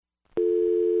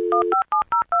The other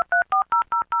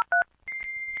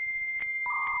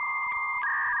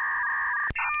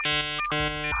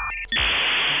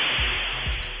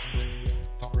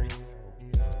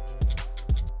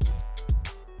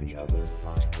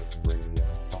kind of radio.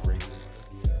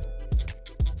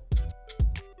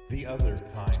 The other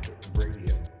kind of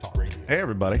radio. Hey,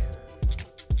 everybody.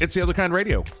 It's The Other Kind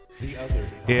Radio.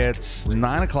 It's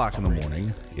 9 o'clock in the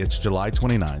morning. It's July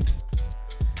 29th.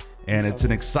 And it's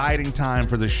an exciting time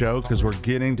for the show because we're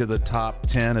getting to the top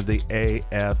 10 of the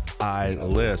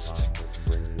AFI list.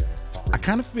 I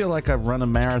kind of feel like I've run a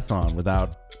marathon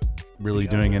without really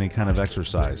doing any kind of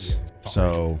exercise.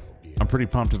 So I'm pretty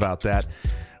pumped about that.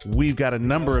 We've got a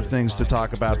number of things to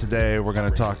talk about today. We're going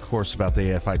to talk, of course, about the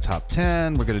AFI Top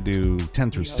 10. We're going to do 10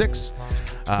 through 6.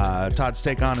 Todd's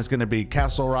take on is going to be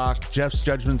Castle Rock. Jeff's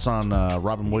judgments on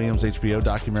Robin Williams' HBO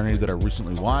documentary that I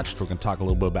recently watched. We're going to talk a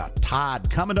little bit about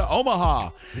Todd coming to Omaha.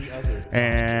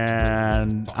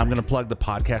 And I'm going to plug the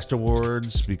podcast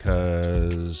awards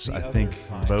because I think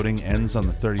voting ends on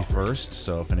the 31st.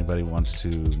 So if anybody wants to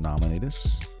nominate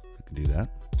us, you can do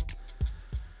that.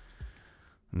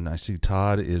 And I see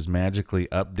Todd is magically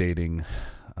updating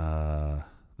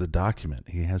the document.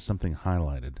 He has something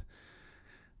highlighted.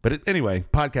 But anyway,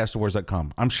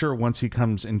 podcastawards.com. I'm sure once he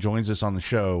comes and joins us on the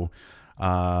show,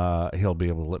 he'll be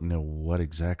able to let me know what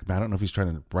exactly. I don't know if he's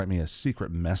trying to write me a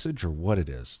secret message or what it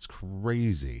is. It's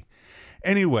crazy.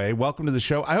 Anyway, welcome to the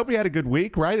show. I hope you had a good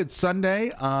week, right? It's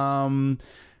Sunday. Now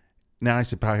I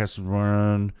said podcast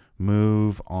run,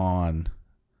 move on.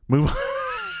 Move on.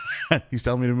 He's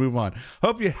telling me to move on.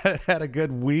 Hope you had a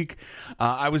good week.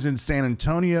 I was in San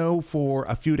Antonio for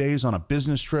a few days on a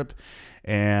business trip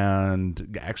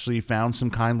and actually found some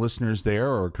kind listeners there,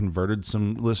 or converted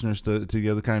some listeners to the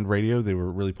Other Kind Radio. They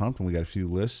were really pumped, and we got a few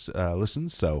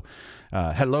listens. So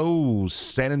hello,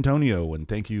 San Antonio, and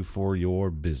thank you for your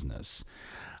business.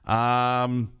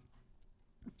 All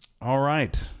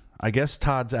right. I guess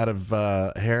Todd's out of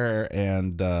hair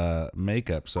and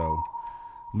makeup, so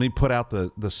let me put out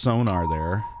the sonar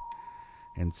there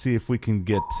and see if we can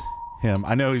get him.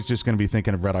 I know he's just going to be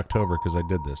thinking of Red October because I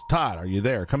did this. Todd, are you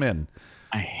there? Come in.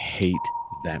 I hate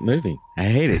that movie. I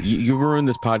hate it. You ruined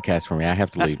this podcast for me. I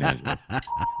have to leave now.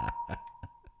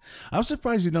 I'm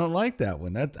surprised you don't like that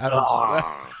one.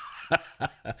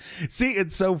 See,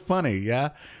 it's so funny. Yeah.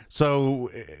 So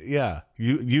yeah,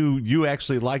 you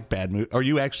actually like bad movies, or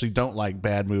you actually don't like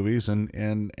bad movies,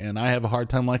 and I have a hard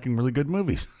time liking really good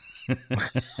movies.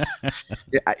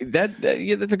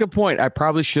 That's a good point. I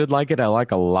probably should like it. I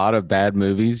like a lot of bad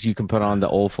movies. You can put on the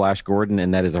old Flash Gordon,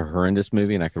 and that is a horrendous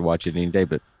movie, and I could watch it any day.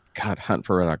 But God, Hunt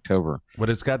for Red October. But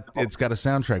it's got a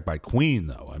soundtrack by Queen,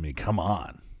 though. I mean, come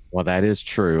on. Well, that is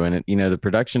true, and the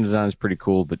production design is pretty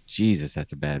cool. But Jesus,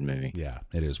 that's a bad movie. Yeah,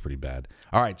 it is pretty bad.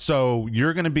 All right, so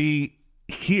you're going to be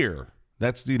here.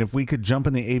 That's if we could jump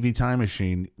in the AV time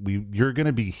machine, you're going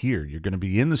to be here. You're going to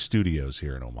be in the studios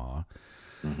here in Omaha.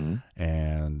 Mm-hmm.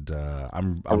 And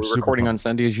I'm recording on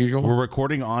Sunday as usual. We're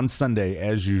recording on Sunday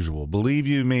as usual. Believe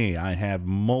you me, I have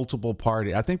multiple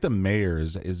parties. I think the mayor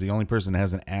is the only person that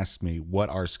hasn't asked me what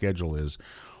our schedule is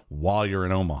while you're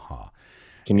in Omaha.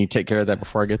 Can you take care of that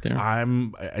before I get there?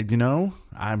 I'm going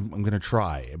to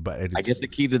try, but I get the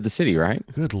key to the city, right?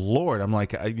 Good Lord. I live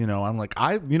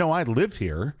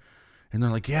here, and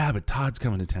they're like, yeah, but Todd's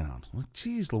coming to town. Well,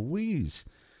 geez Louise.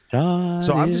 Todd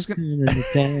so I'm just going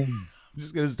I'm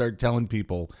just going to start telling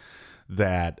people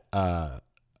that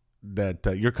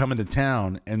you're coming to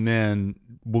town, and then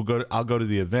I'll go to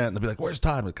the event, and they'll be like, "Where's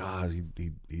Todd?" I'm like, "God, he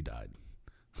died."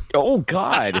 Oh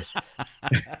God.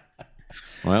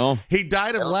 Well, he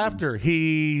died of laughter.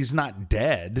 He's not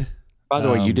dead. By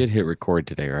the way, you did hit record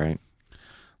today, right?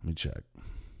 Let me check.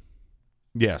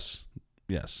 Yes.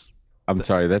 I'm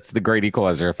sorry. That's the great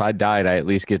equalizer. If I died, I at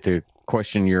least get to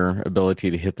question your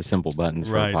ability to hit the simple buttons,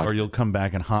 right? Or you'll come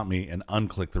back and haunt me and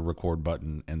unclick the record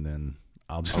button, and then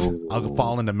I'll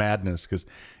fall into madness because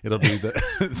it'll be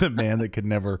the man that could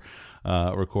never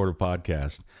record a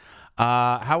podcast.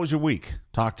 How was your week?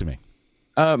 Talk to me.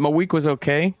 My week was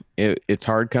okay. It's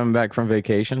hard coming back from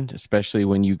vacation, especially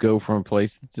when you go from a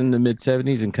place that's in the mid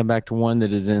 70s and come back to one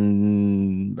that is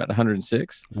in about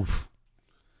 106. Oof.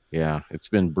 Yeah, it's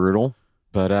been brutal.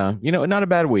 But, not a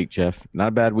bad week, Jeff. Not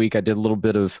a bad week. I did a little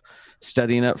bit of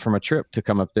studying up for my trip to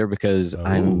come up there because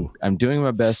I'm doing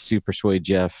my best to persuade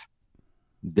Jeff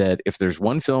that if there's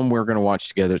one film we're going to watch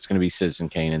together, it's going to be Citizen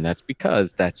Kane. And that's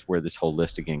because that's where this whole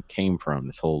list again came from,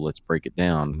 this whole let's break it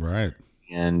down. Right.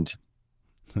 And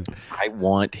I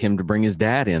want him to bring his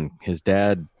dad in. His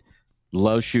dad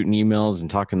loves shooting emails and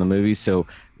talking the movies. So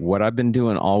what I've been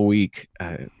doing all week,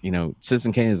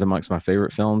 Citizen Kane is amongst my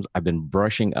favorite films. I've been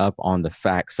brushing up on the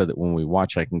facts so that when we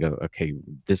watch, I can go, okay,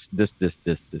 this,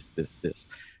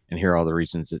 and here are all the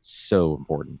reasons it's so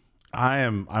important.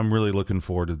 I'm really looking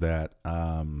forward to that.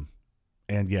 And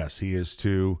yes, he is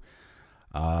too.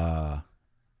 How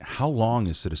long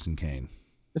is Citizen Kane?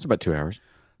 It's about 2 hours.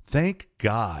 Thank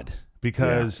God,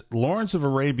 because Lawrence of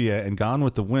Arabia and Gone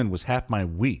with the Wind was half my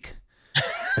week.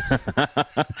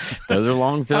 Those are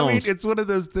long films. I mean, it's one of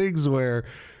those things where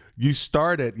you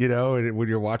start it, and when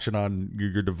you're watching on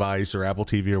your device or Apple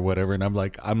TV or whatever, and I'm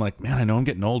like, man, I know I'm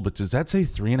getting old, but does that say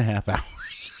 3.5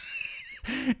 hours?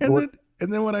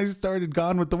 And then when I started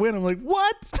Gone with the Wind, I'm like,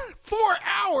 what? 4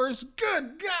 hours?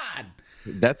 Good God.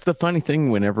 That's the funny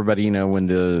thing when everybody, when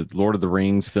the Lord of the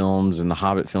Rings films and the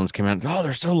Hobbit films came out, oh,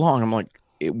 they're so long. I'm like,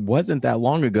 it wasn't that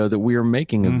long ago that we were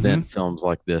making event films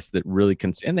like this that really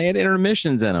and they had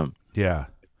intermissions in them. Yeah.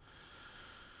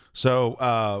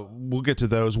 So we'll get to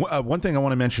those. One thing I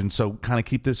want to mention, so kind of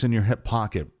keep this in your hip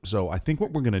pocket. So I think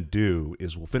what we're going to do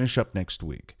is we'll finish up next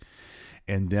week.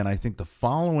 And then I think the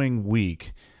following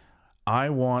week, I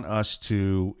want us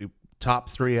to top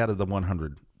 3 out of the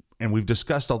 100. And we've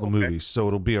discussed all the movies, so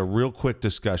it'll be a real quick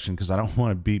discussion because I don't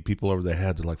want to beat people over the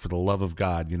head. They're like, for the love of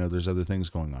God, there's other things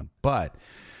going on. But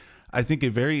I think a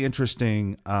very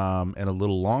interesting and a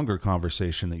little longer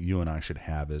conversation that you and I should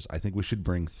have is I think we should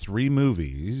bring 3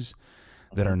 movies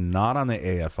that are not on the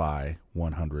AFI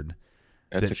 100.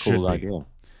 That's a cool idea.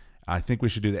 I think we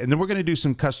should do that. And then we're going to do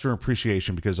some customer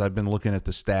appreciation because I've been looking at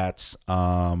the stats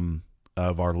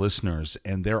of our listeners,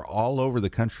 and they're all over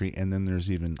the country. And then there's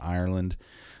even Ireland.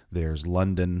 There's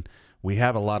London. We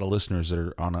have a lot of listeners that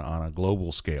are on a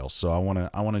global scale. So I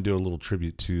want to do a little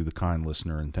tribute to the kind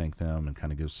listener and thank them and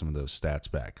kind of give some of those stats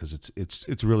back because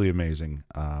it's really amazing,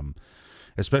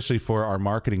 especially for our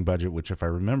marketing budget, which if I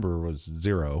remember was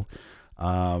 0.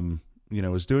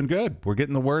 Is doing good. We're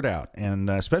getting the word out, and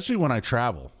especially when I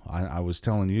travel. I was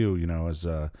telling you, as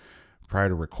prior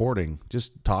to recording,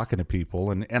 just talking to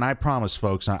people. And I promise,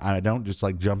 folks, I don't just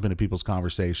like jump into people's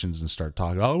conversations and start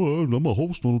talking. Oh, I'm a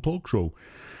host on a talk show.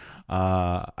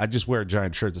 I just wear a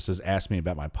giant shirt that says, ask me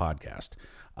about my podcast,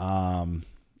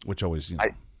 which always,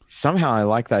 Somehow I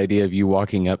like the idea of you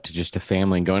walking up to just a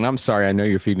family and going, I'm sorry, I know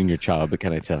you're feeding your child, but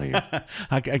can I tell you?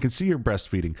 I can see you're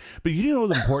breastfeeding, but you know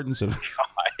the importance of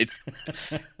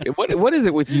what is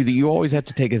it with you that you always have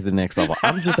to take it to the next level?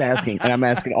 I'm just asking, and I'm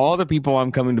asking all the people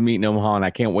I'm coming to meet in Omaha, and I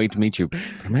can't wait to meet you.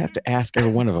 I'm gonna have to ask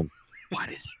every one of them, why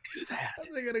does he do that?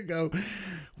 They're gonna go,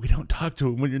 we don't talk to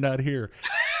him when you're not here.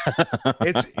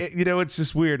 It's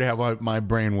just weird how my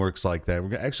brain works like that.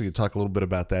 We're actually gonna talk a little bit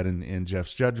about that in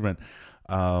Jeff's judgment.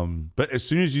 But as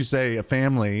soon as you say a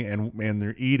family and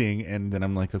they're eating, and then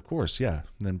I'm like, of course, yeah.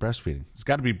 And then breastfeeding. It's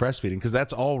got to be breastfeeding because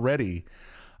that's already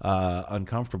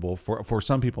uncomfortable for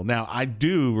some people. Now, I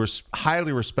do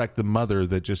highly respect the mother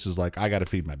that just is like, I got to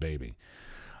feed my baby.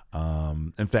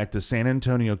 In fact, the San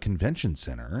Antonio Convention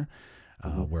Center,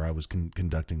 where I was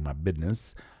conducting my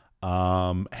business,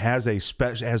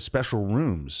 has special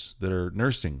rooms that are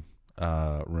nursing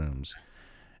rooms.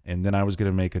 And then I was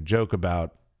going to make a joke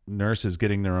about nurses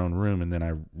getting their own room, and then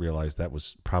I realized that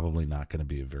was probably not going to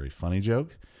be a very funny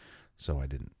joke, so I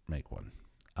didn't make one.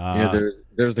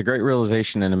 There's the great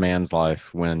realization in a man's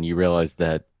life when you realize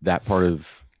that part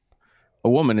of a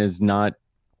woman is not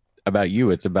about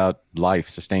you; it's about life,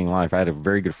 sustaining life. I had a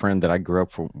very good friend that I grew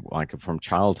up from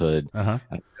childhood. I've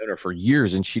known her for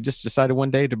years, and she just decided one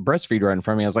day to breastfeed right in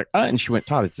front of me. I was like, and she went,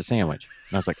 Todd, it's a sandwich,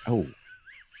 and I was like, oh.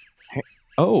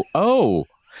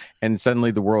 And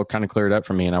suddenly the world kind of cleared up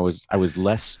for me, and I was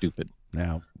less stupid.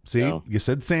 Now, see, you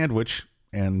said sandwich,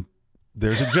 and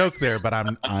there's a joke there, but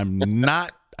I'm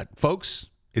not, folks.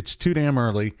 It's too damn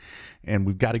early, and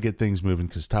we've got to get things moving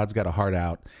because Todd's got a heart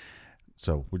out.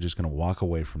 So we're just going to walk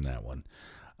away from that one.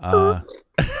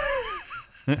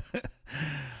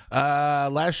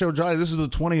 Last show, Johnny. This is the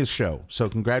 20th show, so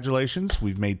congratulations.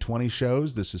 We've made 20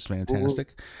 shows. This is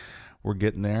fantastic. Ooh. We're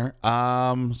getting there.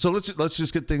 So let's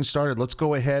just get things started. Let's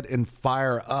go ahead and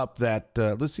fire up that.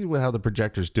 Let's see how the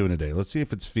projector's doing today. Let's see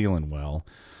if it's feeling well.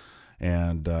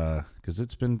 And because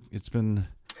it's been.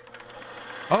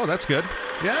 Oh, that's good.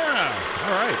 Yeah.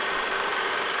 All right.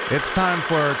 It's time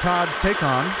for Todd's take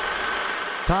on.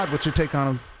 Todd, what's your take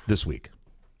on this week?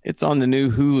 It's on the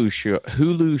new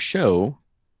Hulu show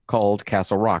called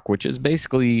Castle Rock, which is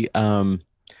basically.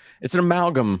 It's an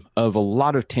amalgam of a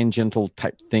lot of tangential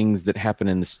type things that happen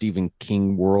in the Stephen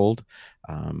King world.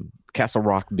 Castle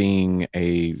Rock being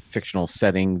a fictional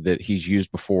setting that he's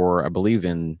used before, I believe,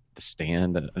 in The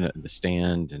Stand,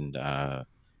 and oh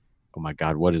my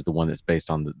God, what is the one that's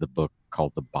based on the book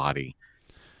called The Body?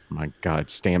 my God,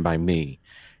 Stand By Me.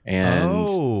 And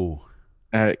Oh,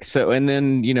 so, and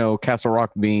then, Castle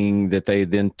Rock being that they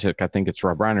then took, I think it's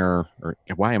Rob Reiner, or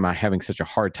why am I having such a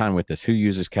hard time with this? Who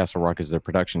uses Castle Rock as their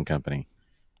production company?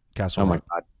 Castle Oh Rock.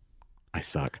 my God, I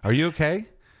suck. Are you okay?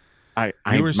 My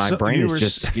brain is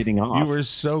just skidding off. You were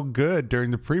so good during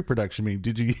the pre-production meeting.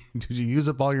 Did you use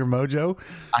up all your mojo?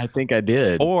 I think I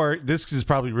did. Or this is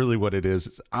probably really what it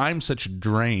is. I'm such a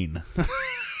drain.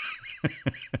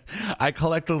 I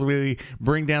collectively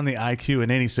bring down the IQ in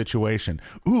any situation.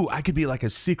 Ooh, I could be like a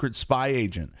secret spy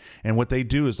agent. And what they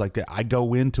do is like I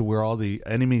go into where all the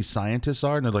enemy scientists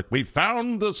are, and they're like, "We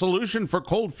found the solution for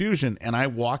cold fusion." And I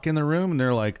walk in the room, and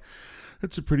they're like,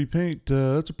 "That's a pretty paint.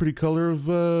 That's a pretty color of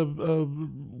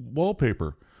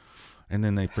wallpaper." And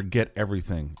then they forget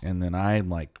everything, and then I'm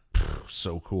like,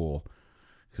 so cool.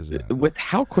 Because with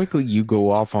how quickly you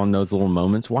go off on those little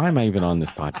moments, why am I even on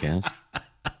this podcast?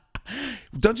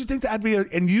 Don't you think that'd be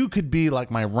and you could be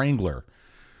like my wrangler?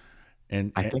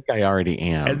 And I think I already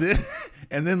am.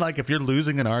 And then like if you're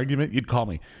losing an argument, you'd call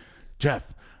me, Jeff.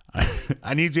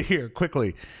 I need you here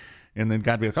quickly. And then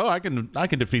God be like, "Oh, I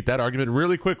can defeat that argument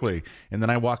really quickly." And then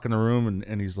I walk in the room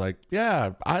and he's like,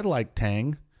 "Yeah, I like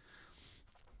Tang."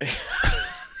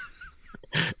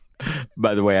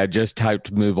 By the way, I just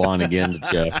typed "move on" again to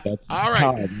Jeff. That's all right.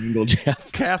 Todd and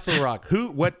Jeff. Castle Rock.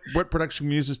 What production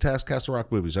uses Castle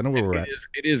Rock movies? I know where we're at.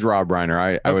 It is Rob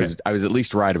Reiner. I was at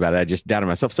least right about it. I just doubted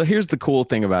myself. So here's the cool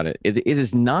thing about it. It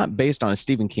is not based on a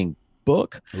Stephen King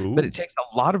book, Ooh. But it takes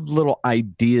a lot of little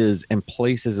ideas and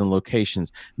places and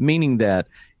locations, meaning that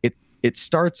it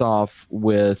starts off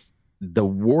with the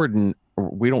warden.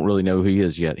 We don't really know who he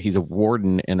is yet. He's a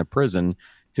warden in a prison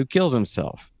who kills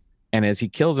himself. And as he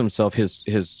kills himself,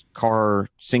 his car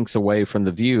sinks away from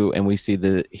the view, and we see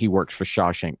that he works for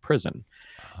Shawshank Prison.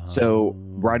 So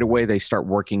right away, they start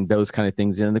working those kind of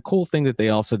things in. And the cool thing that they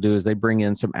also do is they bring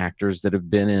in some actors that have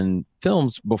been in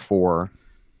films before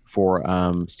for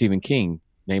Stephen King,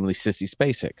 namely Sissy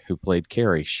Spacek, who played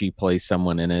Carrie. She plays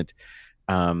someone in it.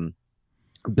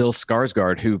 Bill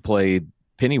Skarsgård, who played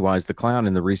Pennywise the Clown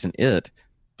in the recent It,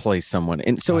 plays someone.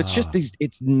 And so it's just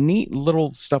it's neat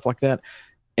little stuff like that.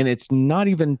 And it's not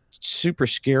even super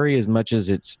scary as much as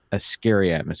it's a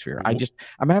scary atmosphere.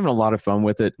 I'm having a lot of fun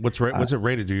with it. What's it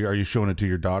rated? Are you showing it to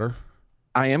your daughter?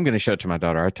 I am going to show it to my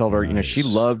daughter. I told her, Nice. she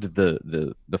loved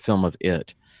the film of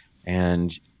It,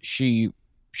 and she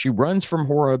runs from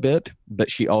horror a bit,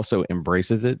 but she also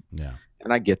embraces it. Yeah.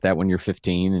 And I get that when you're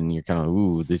 15 and you're kind of,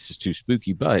 ooh, this is too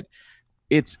spooky, but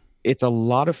it's a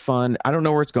lot of fun. I don't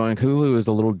know where it's going. Hulu is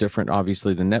a little different,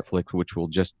 obviously, than Netflix, which will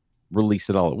just release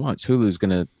it all at once. Hulu's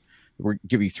going to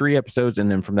give you 3 episodes, and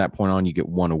then from that point on, you get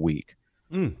 1 a week.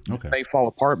 Okay. It may fall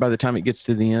apart by the time it gets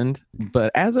to the end,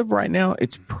 but as of right now,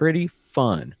 it's pretty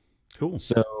fun. Cool.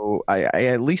 So I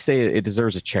at least say it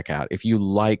deserves a check out if you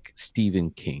like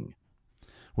Stephen King.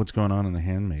 What's going on in The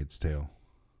Handmaid's Tale?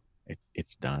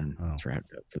 It's done. Oh. It's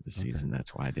wrapped up for the season.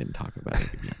 That's why I didn't talk about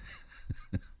it again.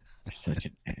 I'm such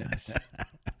an ass.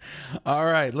 All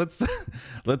right, let's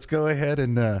go ahead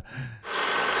and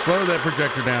slow that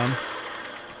projector down.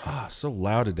 So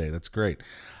loud today. That's great.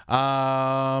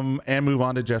 And move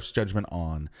on to Jeff's judgment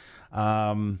on.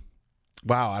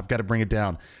 Wow, I've got to bring it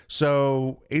down.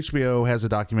 So HBO has a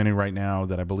documentary right now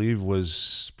that I believe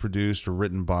was produced or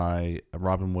written by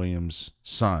Robin Williams'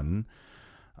 son.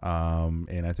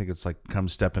 And I think it's like Come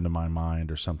Step Into My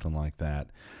Mind or something like that.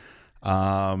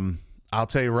 I'll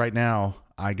tell you right now,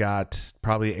 I got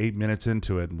probably 8 minutes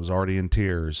into it and was already in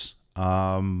tears.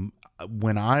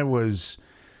 When I was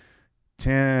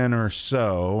 10 or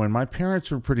so, and my parents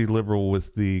were pretty liberal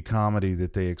with the comedy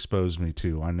that they exposed me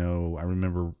to. I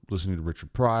remember listening to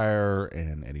Richard Pryor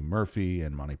and Eddie Murphy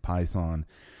and Monty Python,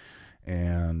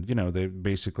 and they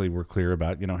basically were clear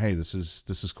about, hey, this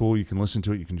is cool, you can listen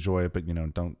to it, you can enjoy it, but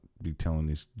don't be telling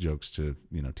these jokes to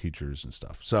teachers and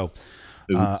stuff. So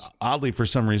oddly, for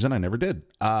some reason, I never did.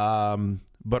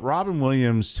 But Robin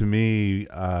Williams, to me,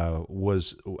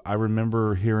 I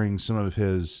remember hearing some of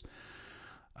his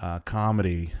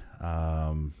comedy.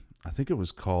 I think it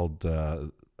was called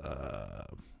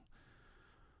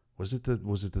was it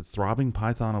the Throbbing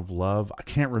Python of Love? I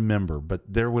can't remember, but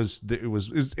it was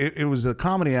a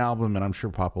comedy album, and I'm sure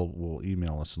Papa will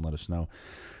email us and let us know.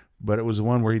 But it was the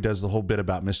one where he does the whole bit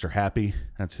about Mr. Happy.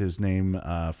 That's his name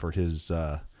for his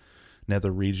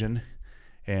nether region,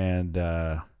 and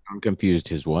I'm confused.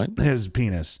 His what? His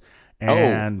penis.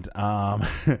 And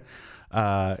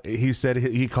he said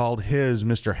he called his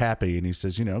Mr. Happy, and he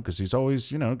says, because he's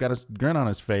always, got a grin on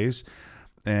his face,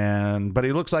 but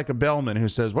he looks like a bellman who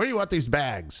says, "Where do you want these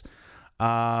bags?"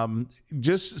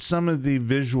 Just some of the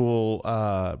visual,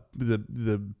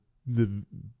 the the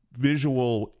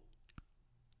visual,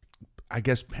 I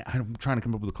guess I'm trying to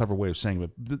come up with a clever way of saying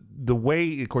it, but the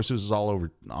way, of course, this is all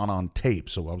over on tape,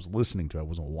 so I was listening to it, I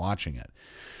wasn't watching it.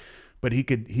 But he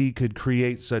could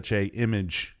create such a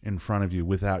image in front of you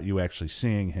without you actually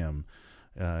seeing him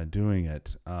doing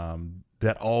it.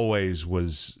 That always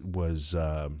was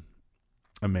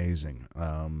amazing.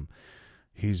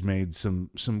 He's made some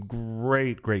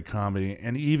great comedy,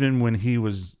 and even when he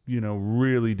was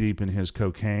really deep in his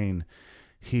cocaine,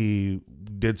 he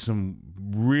did some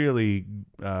really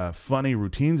funny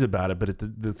routines about it. But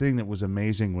the thing that was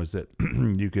amazing was that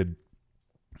you could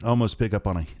almost pick up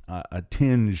on a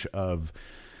tinge of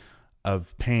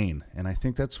pain. And I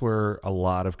think that's where a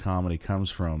lot of comedy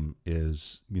comes from,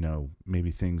 is,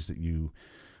 maybe things that you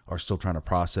are still trying to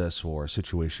process, or a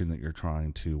situation that you're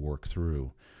trying to work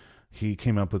through. He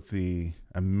came up with the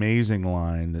amazing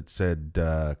line that said,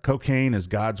 cocaine is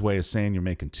God's way of saying you're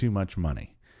making too much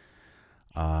money.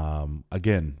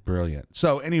 Again, brilliant.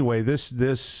 So anyway, this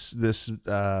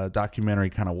documentary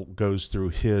kind of goes through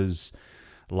his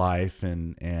life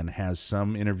and has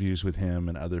some interviews with him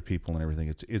and other people and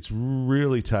everything. It's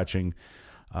really touching.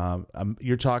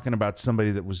 You're talking about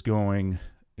somebody that was going,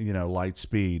 light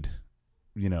speed,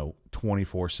 24/7,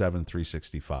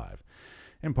 365.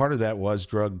 And part of that was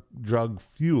drug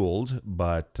fueled,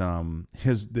 but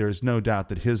there's no doubt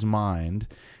that his mind,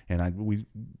 and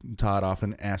Todd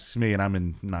often asks me, and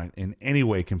I'm not in any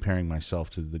way comparing myself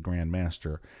to the Grand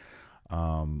Master,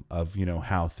 of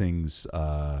how things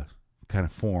kind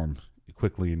of form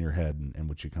quickly in your head and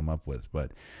what you come up with.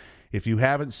 But if you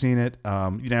haven't seen it,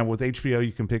 with HBO,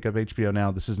 you can pick up HBO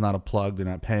now. This is not a plug; they're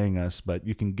not paying us, but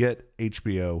you can get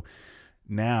HBO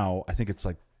now. I think it's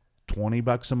like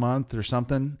 $20 a month or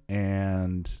something,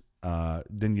 and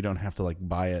then you don't have to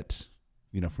buy it,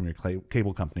 from your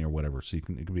cable company or whatever. So it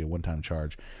can be a one-time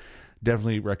charge.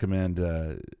 Definitely recommend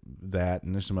that,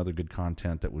 and there's some other good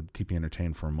content that would keep you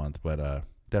entertained for a month. But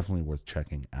definitely worth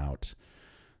checking out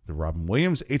the Robin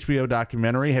Williams HBO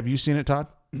documentary. Have you seen it, Todd?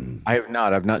 I have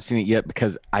not. I've not seen it yet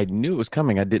because I knew it was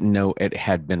coming. I didn't know it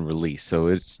had been released. So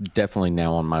it's definitely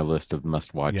now on my list of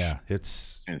must-watch. Yeah,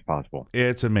 as soon as possible.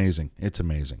 It's amazing. It's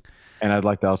amazing. And I'd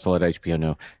like to also let HBO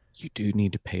know, you do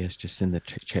need to pay us. Just send the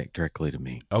check directly to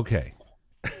me. Okay.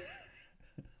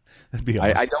 That'd be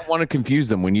awesome. I don't want to confuse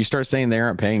them. When you start saying they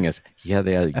aren't paying us, yeah,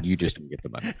 they are. You just don't get the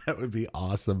money. That would be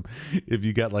awesome if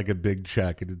you got a big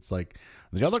check and it's like,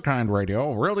 the Other Kind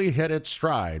Radio really hit its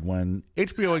stride when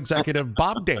HBO executive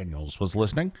Bob Daniels was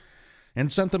listening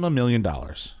and sent them $1 million.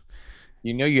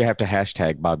 You have to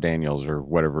hashtag Bob Daniels or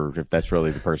whatever, if that's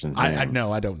really the person's name. I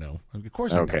know. I don't know. Of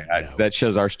course okay. I don't know. That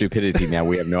shows our stupidity now.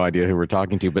 We have no idea who we're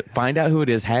talking to, but find out who it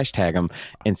is, hashtag him,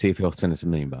 and see if he'll send us $1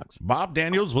 million. Bob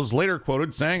Daniels was later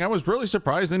quoted saying, I was really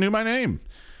surprised they knew my name.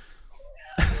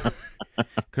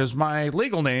 Because my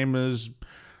legal name is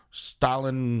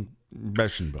Stalin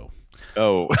Beschenbo.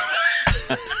 Oh,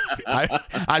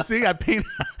 I see.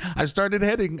 I started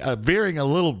veering a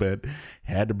little bit.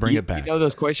 Had to bring it back.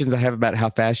 Those questions I have about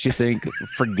how fast you think.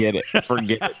 Forget it.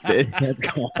 Forget it. That's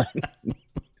gone.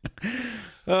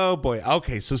 Oh boy.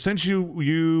 Okay. So since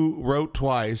you wrote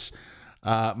twice,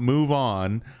 move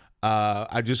on.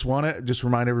 I just want to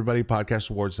remind everybody,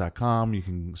 podcastawards.com. You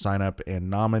can sign up and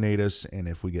nominate us, and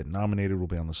if we get nominated, we'll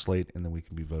be on the slate, and then we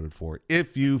can be voted for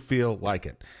if you feel like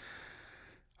it.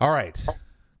 All right.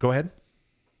 Go ahead.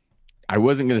 I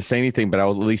wasn't going to say anything, but I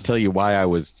will at least tell you why I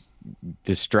was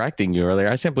distracting you earlier.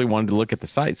 I simply wanted to look at the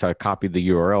site, so I copied the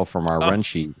URL from our run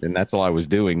sheet, and that's all I was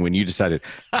doing when you decided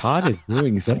Todd is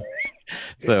doing something.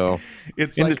 So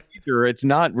it's in the future, it's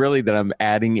not really that I'm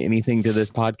adding anything to this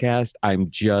podcast.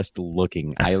 I'm just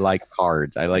looking. I like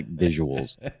cards. I like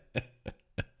visuals.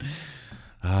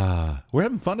 We're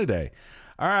having fun today.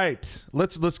 All right,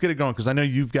 let's get it going because I know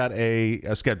you've got a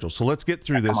schedule. So let's get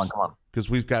through this. Come on. Because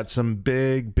we've got some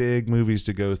big movies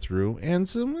to go through and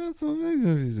some big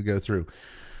movies to go through.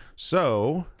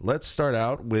 So let's start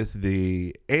out with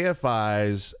the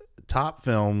AFI's top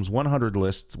films 100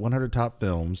 list, 100 top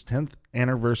films, 10th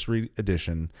anniversary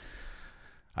edition.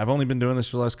 I've only been doing this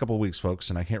for the last couple of weeks, folks,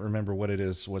 and I can't remember what it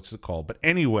is. What's it called? But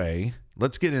anyway,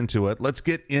 let's get into it. Let's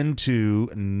get into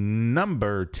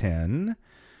number 10.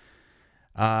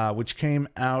 Which came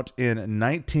out in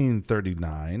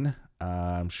 1939.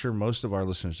 I'm sure most of our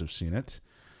listeners have seen it.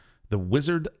 The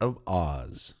Wizard of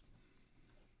Oz.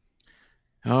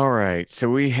 All right. So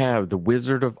we have The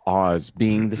Wizard of Oz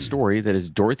being the story that is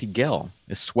Dorothy Gale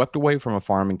is swept away from a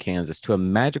farm in Kansas to a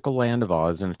magical land of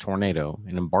Oz in a tornado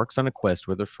and embarks on a quest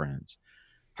with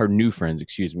her new friends,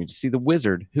 to see the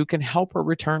wizard who can help her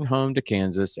return home to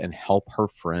Kansas and help her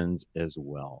friends as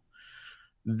well.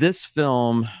 This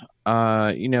film,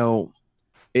 you know,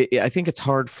 I think it's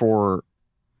hard for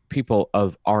people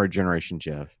of our generation,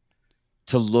 Jeff,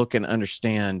 to look and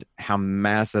understand how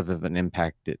massive of an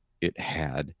impact it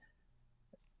had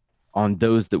on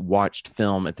those that watched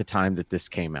film at the time that this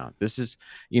came out. This is,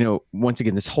 you know, once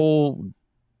again, this whole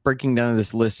breaking down of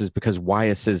this list is because Why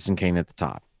a Citizen Kane at the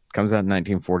top. Comes out in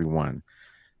 1941.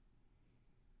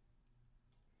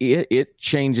 It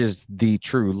changes the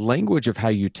true language of how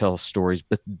you tell stories.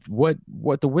 But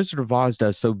what the Wizard of Oz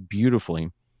does so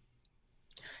beautifully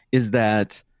is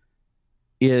that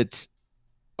it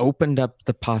opened up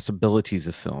the possibilities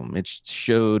of film. It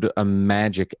showed a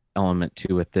magic element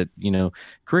to it that, you know,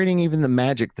 creating even the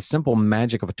magic, the simple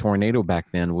magic of a tornado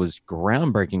back then was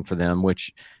groundbreaking for them,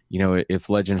 which, you know, if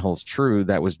legend holds true,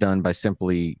 that was done by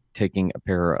simply taking a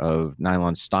pair of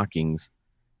nylon stockings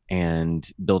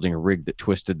and building a rig that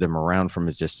twisted them around from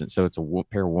a distance. So it's a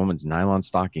pair of woman's nylon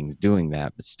stockings doing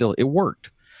that, but still it worked.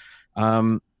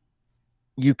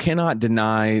 You cannot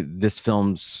deny this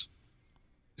film's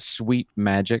sweet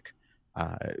magic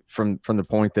from the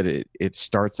point that it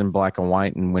starts in black and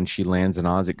white, and when she lands in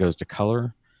Oz, it goes to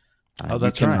color.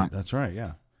 That's right. That's right.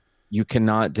 Yeah. You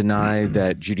cannot deny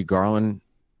that Judy Garland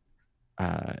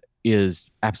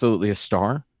is absolutely a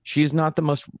star. She's not the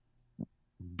most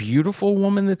beautiful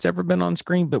woman that's ever been on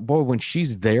screen, but boy, when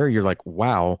she's there, you're like,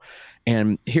 wow.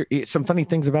 And here, some funny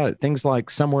things about it. Things like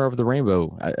 "Somewhere Over the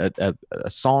Rainbow," a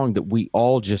song that we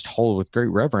all just hold with great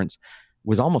reverence,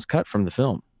 was almost cut from the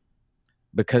film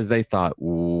because they thought,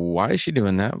 why is she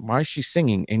doing that? Why is she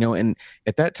singing? You know, and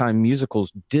at that time,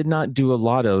 musicals did not do a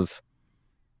lot of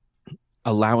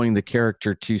allowing the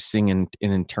character to sing an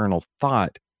internal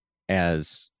thought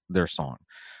as their song.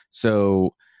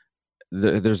 So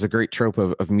there's a great trope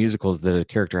of musicals that a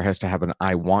character has to have an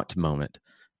 "I want" moment.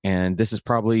 And this is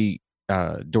probably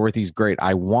Dorothy's great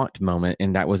 "I want" moment.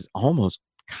 And that was almost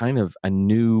kind of a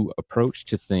new approach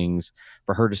to things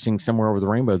for her to sing "Somewhere Over the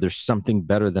Rainbow." There's something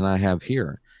better than I have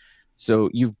here. So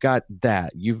you've got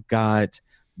that. You've got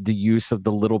the use of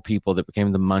the little people that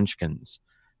became the Munchkins,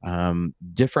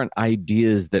 different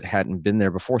ideas that hadn't been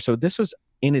there before. So this was,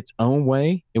 in its own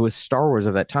way, it was Star Wars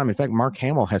at that time. In fact, Mark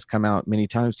Hamill has come out many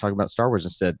times talking about Star Wars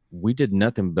and said, we did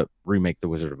nothing but remake The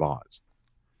Wizard of Oz.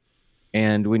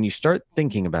 And when you start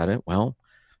thinking about it, well,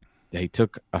 they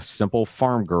took a simple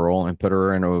farm girl and put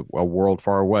her in a world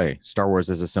far away. Star Wars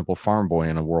is a simple farm boy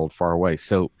in a world far away.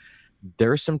 So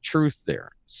there's some truth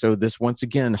there. So this once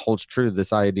again holds true to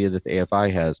this idea that the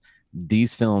AFI has.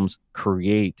 These films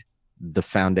create the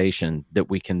foundation that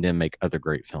we can then make other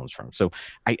great films from. So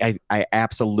I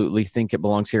absolutely think it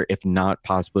belongs here, if not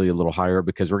possibly a little higher,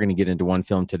 because we're going to get into one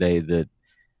film today that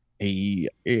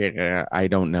I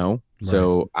don't know. Right.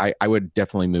 So I would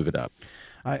definitely move it up.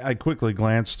 I quickly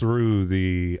glanced through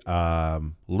the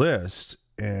list,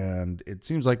 and it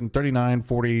seems like in 39,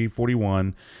 40,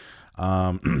 41,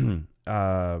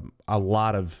 a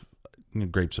lot of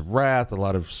Grapes of Wrath, a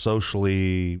lot of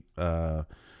socially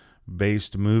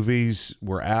based movies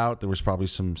were out. There was probably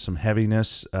some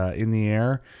heaviness in the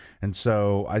air. And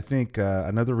so I think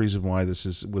another reason why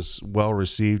this was well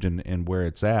received and where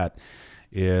it's at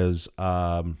is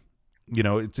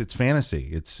it's fantasy.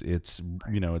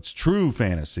 It's true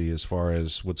fantasy as far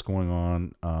as what's going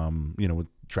on with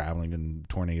traveling and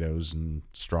tornadoes and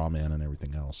straw men and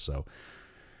everything else. So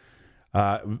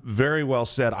very well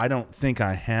said. I don't think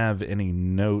I have any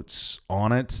notes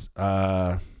on it.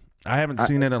 I haven't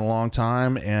seen it in a long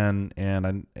time, and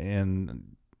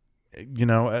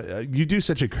you do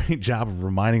such a great job of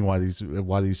reminding why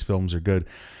these films are good.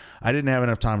 I didn't have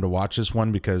enough time to watch this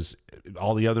one because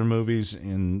all the other movies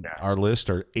in our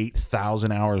list are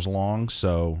 8,000 hours long.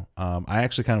 So I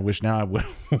actually kind of wish now I would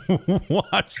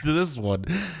watch this one.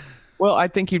 Well, I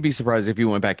think you'd be surprised if you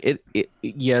went back.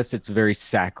 Yes, it's very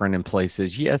saccharine in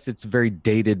places. Yes, it's very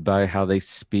dated by how they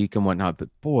speak and whatnot. But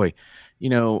boy,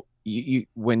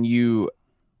 when you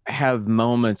have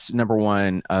moments, number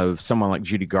one, of someone like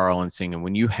Judy Garland singing,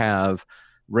 when you have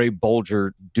Ray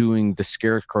Bolger doing the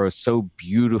Scarecrow so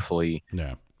beautifully,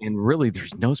 and really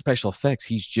there's no special effects.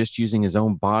 He's just using his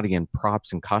own body and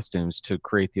props and costumes to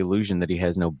create the illusion that he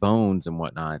has no bones and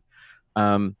whatnot.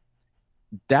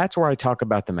 That's where I talk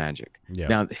about the magic. Yeah.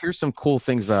 Now, here's some cool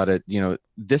things about it.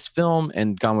 This film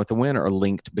and Gone with the Wind are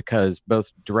linked because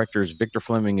both directors, Victor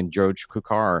Fleming and George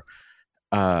Cukor,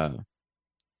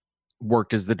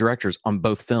 worked as the directors on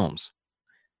both films.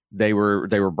 They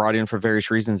were brought in for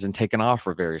various reasons and taken off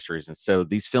for various reasons. So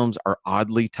these films are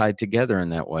oddly tied together in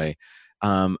that way.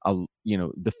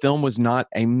 The film was not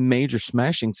a major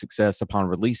smashing success upon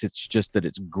release. It's just that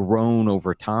it's grown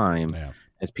over time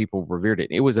as people revered it.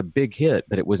 It was a big hit,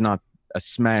 but it was not a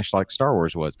smash like Star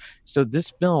Wars was. So this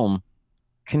film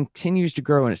continues to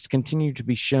grow, and it's continued to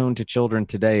be shown to children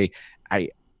today.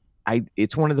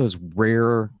 It's one of those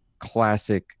rare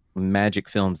classic magic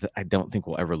films that I don't think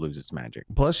will ever lose its magic.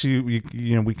 Plus, you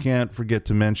know, we can't forget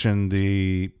to mention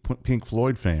the Pink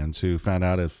Floyd fans who found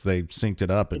out if they synced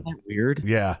it up. Isn't that weird?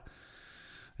 Yeah,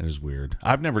 it is weird.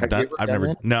 I've never Have done. you ever I've done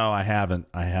never. it? No, I haven't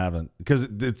because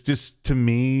it's just, to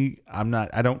me,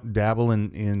 I don't dabble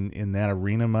in that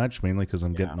arena much, mainly because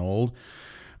I'm getting old.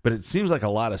 But it seems like a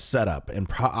lot of setup, and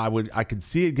I could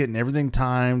see it getting everything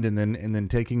timed, and then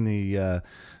taking the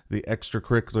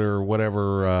extracurricular or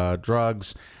whatever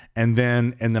drugs, and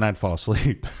then I'd fall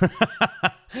asleep,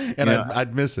 and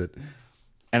I'd miss it.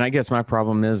 And I guess my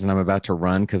problem is, and I'm about to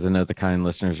run because I know the kind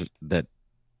listeners that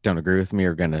don't agree with me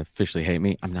are going to officially hate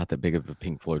me. I'm not that big of a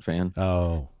Pink Floyd fan.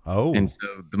 Oh. And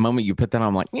so the moment you put that on,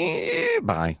 I'm like,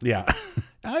 bye. Yeah,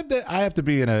 I have to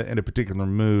be in a particular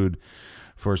mood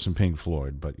for some Pink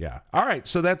Floyd, but yeah. All right,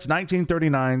 so that's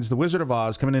 1939's The Wizard of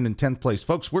Oz coming in 10th place.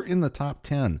 Folks, we're in the top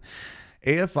 10.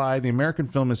 AFI, the American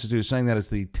Film Institute, is saying that it's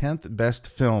the 10th best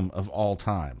film of all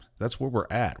time. That's where we're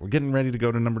at. We're getting ready to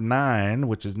go to number 9,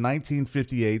 which is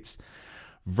 1958's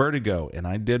Vertigo. And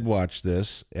I did watch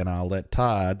this, and I'll let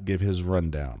Todd give his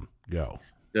rundown. Go.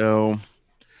 So,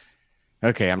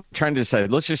 okay, I'm trying to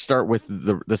decide. Let's just start with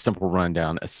the simple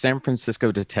rundown. A San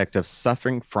Francisco detective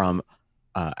suffering from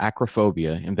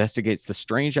acrophobia investigates the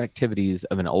strange activities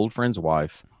of an old friend's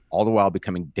wife, all the while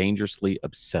becoming dangerously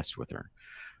obsessed with her.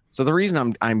 So the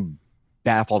reason I'm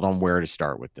baffled on where to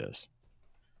start with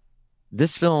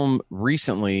this film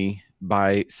recently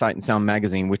by Sight and Sound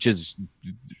magazine, which is,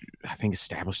 I think,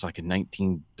 established like in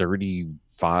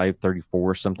 1935,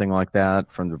 34, something like that,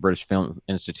 from the British Film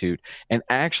Institute, and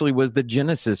actually was the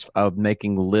genesis of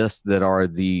making lists that are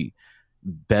the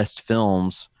best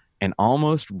films, and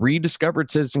almost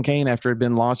rediscovered Citizen Kane after it had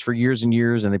been lost for years and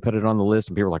years, and they put it on the list,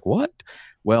 and people were like, what?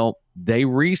 Well, they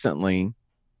recently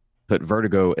put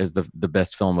Vertigo as the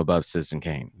best film above Citizen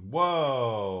Kane.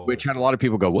 Whoa. Which had a lot of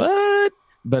people go, what?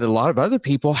 But a lot of other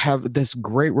people have this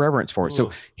great reverence for it.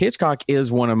 So Hitchcock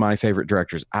is one of my favorite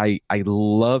directors. I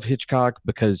love Hitchcock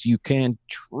because you can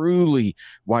truly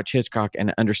watch Hitchcock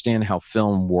and understand how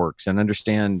film works, and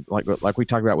understand, like we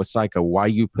talked about with Psycho, why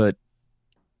you put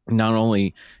not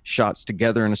only shots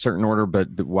together in a certain order, but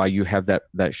why you have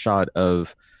that shot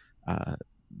of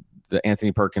the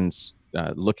Anthony Perkins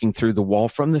looking through the wall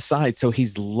from the side, so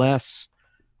he's less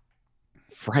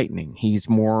frightening. He's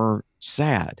more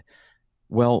sad.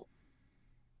 Well,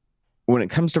 when it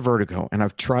comes to Vertigo, and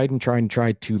I've tried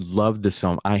to love this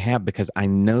film, I have, because I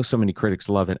know so many critics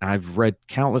love it. I've read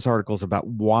countless articles about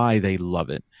why they love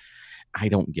it. I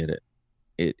don't get it.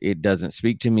 It doesn't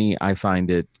speak to me. I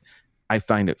find it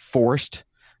forced.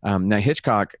 Now,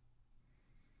 Hitchcock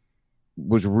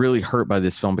was really hurt by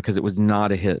this film because it was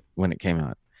not a hit when it came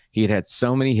out. He had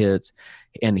so many hits,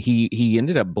 and he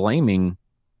ended up blaming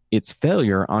its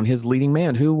failure on his leading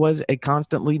man, who was a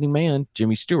constant leading man,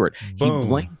 Jimmy Stewart. Boom. He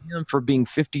blamed him for being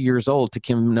 50 years old to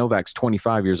Kim Novak's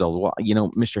 25 years old. Well,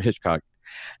 Mr. Hitchcock,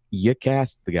 you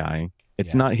cast the guy.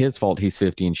 It's not his fault he's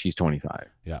 50 and she's 25.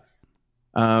 Yeah.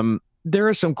 There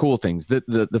are some cool things.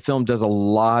 The film does a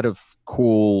lot of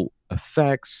cool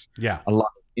effects. Yeah. A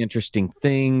lot of interesting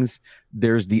things.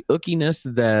 There's the ookiness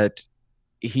that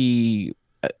he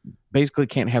basically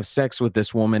can't have sex with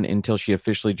this woman until she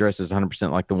officially dresses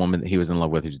 100% like the woman that he was in love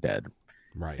with, who's dead.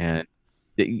 Right. And,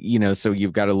 so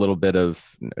you've got a little bit of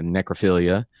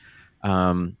necrophilia.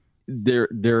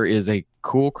 There is a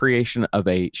cool creation of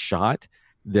a shot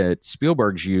that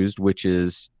Spielberg's used, which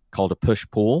is called a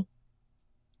push-pull,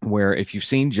 where if you've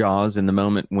seen Jaws, in the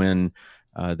moment when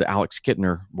the Alex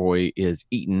Kittner boy is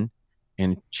eaten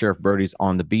and Sheriff Brody's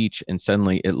on the beach, and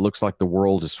suddenly it looks like the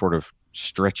world is sort of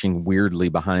stretching weirdly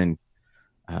behind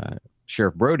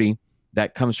Sheriff Brody,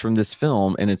 that comes from this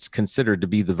film, and it's considered to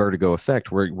be the Vertigo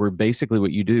effect, where basically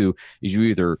what you do is you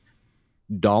either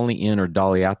dolly in or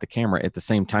dolly out the camera at the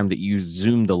same time that you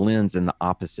zoom the lens in the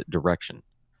opposite direction.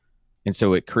 And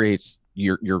so it creates,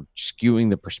 you're skewing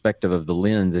the perspective of the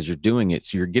lens as you're doing it.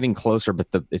 So you're getting closer, but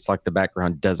it's like the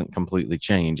background doesn't completely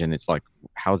change. And it's like,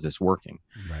 how's this working?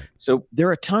 Right. So there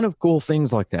are a ton of cool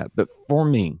things like that. But for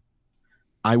me,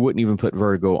 I wouldn't even put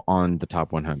Vertigo on the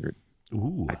top 100.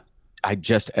 Ooh. I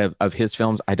just, of his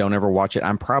films, I don't ever watch it.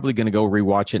 I'm probably going to go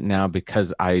rewatch it now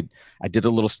because I did a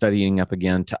little studying up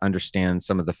again to understand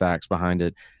some of the facts behind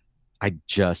it. I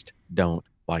just don't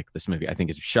like this movie. I think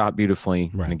it's shot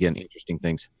beautifully. Right. And again, interesting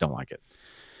things. Don't like it.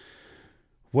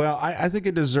 Well, I think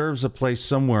it deserves a place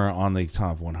somewhere on the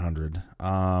top 100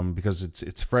 because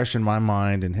it's fresh in my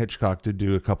mind, and Hitchcock did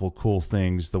do a couple cool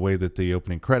things. The way that the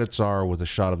opening credits are with a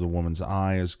shot of the woman's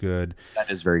eye is good. That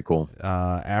is very cool.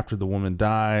 After the woman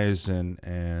dies, and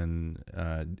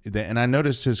I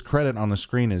noticed his credit on the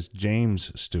screen is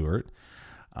James Stewart.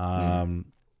 When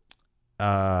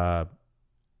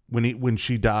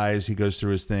she dies, he goes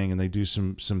through his thing, and they do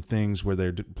some things where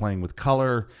they're playing with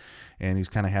color. And he's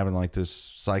kind of having like this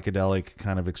psychedelic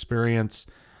kind of experience.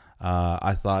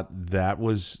 I thought that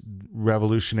was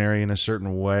revolutionary in a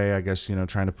certain way. I guess,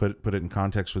 trying to put it in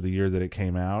context with the year that it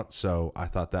came out. So I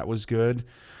thought that was good.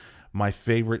 My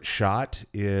favorite shot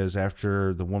is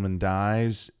after the woman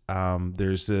dies.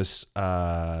 There's this.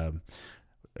 The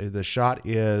shot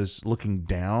is looking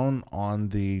down on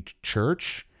the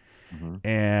church. Mm-hmm.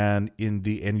 And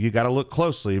you got to look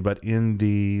closely, but in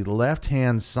the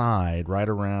left-hand side, right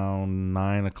around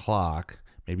 9:00,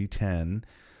 maybe 10,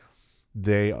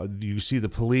 you see the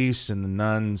police and the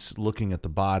nuns looking at the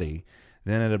body.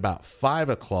 Then at about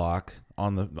 5:00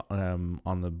 on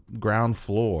the ground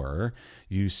floor,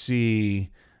 you see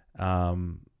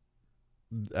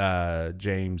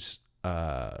James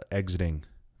exiting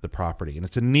the property, and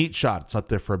it's a neat shot. It's up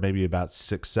there for maybe about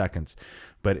 6 seconds,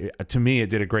 but to me,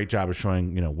 it did a great job of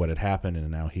showing what had happened,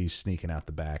 and now he's sneaking out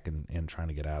the back and trying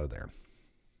to get out of there.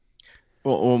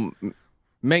 Well,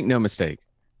 make no mistake,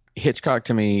 Hitchcock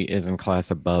to me is in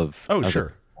class above. Oh,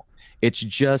 sure. It's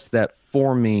just that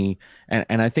for me,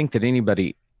 and I think that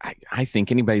anybody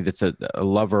that's a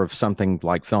lover of something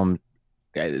like film,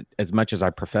 as much as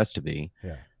I profess to be,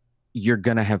 yeah, you're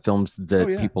going to have films that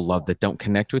people love that don't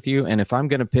connect with you. And if I'm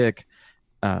going to pick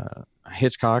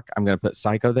Hitchcock, I'm going to put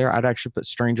Psycho there. I'd actually put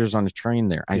Strangers on a Train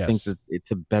there. I think that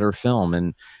it's a better film.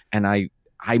 And I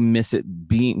miss it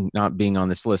not being on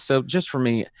this list. So just for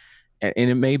me, and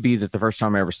it may be that the first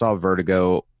time I ever saw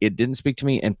Vertigo, it didn't speak to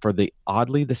me. And for the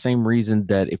same reason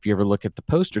that if you ever look at the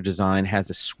poster design has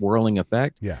a swirling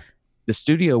effect. Yeah. The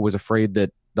studio was afraid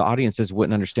that the audiences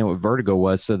wouldn't understand what Vertigo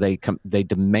was, so they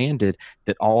demanded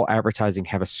that all advertising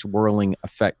have a swirling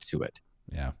effect to it.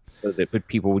 Yeah, so that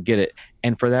people would get it,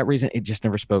 and for that reason, it just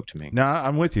never spoke to me. No,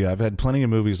 I'm with you. I've had plenty of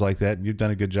movies like that, and you've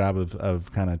done a good job of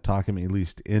kind of talking me at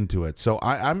least into it. So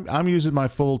I'm using my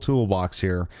full toolbox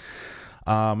here.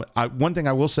 One thing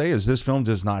I will say is this film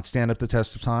does not stand up the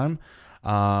test of time.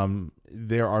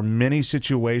 There are many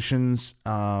situations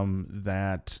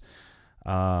that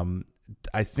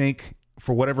I think,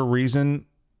 for whatever reason,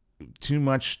 too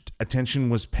much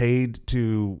attention was paid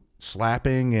to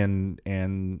slapping and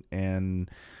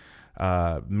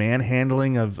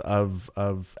manhandling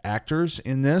of actors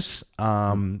in this.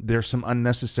 There's some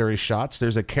unnecessary shots.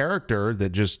 There's a character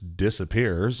that just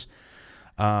disappears.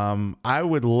 I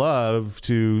would love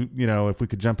to, if we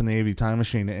could jump in the AV time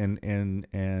machine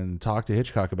and talk to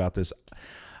Hitchcock about this.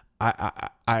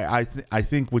 I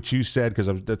think what you said,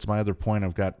 because that's my other point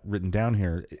I've got written down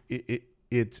here.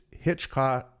 It's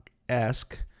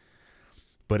Hitchcock-esque,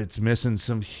 but it's missing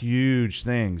some huge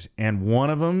things. And one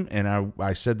of them, and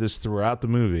I said this throughout the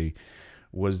movie,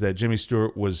 was that Jimmy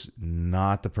Stewart was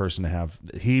not the person to have.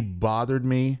 He bothered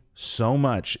me so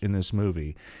much in this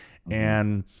movie. Mm-hmm.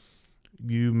 And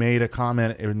you made a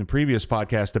comment in the previous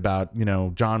podcast about,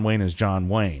 John Wayne is John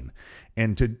Wayne.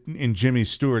 And Jimmy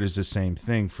Stewart is the same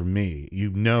thing for me.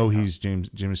 He's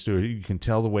Jimmy Stewart. You can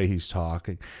tell the way he's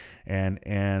talking,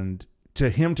 and to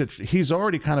him he's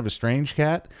already kind of a strange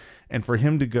cat, and for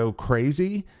him to go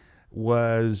crazy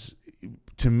was,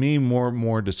 to me,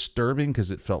 more disturbing because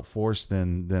it felt forced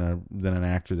than an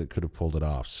actor that could have pulled it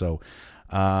off. So,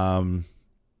 and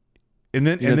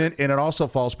it also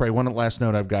falls prey. One last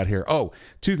note I've got here. Oh,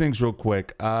 two things real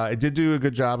quick. It did do a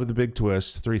good job of the big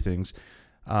twist. Three things.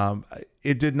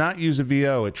 It did not use a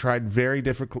VO. It tried very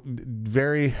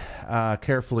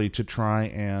carefully to try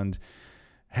and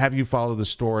have you follow the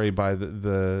story by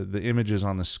the images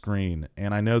on the screen.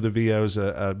 And I know the VO is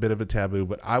a bit of a taboo,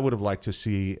 but I would have liked to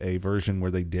see a version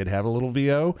where they did have a little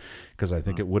VO, because I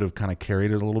think it would have kind of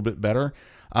carried it a little bit better.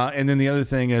 And then the other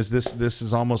thing is this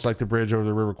is almost like the bridge over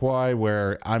the River Kwai,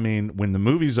 where, when the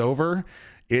movie's over,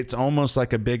 it's almost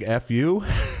like a big FU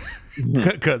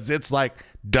because it's like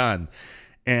done.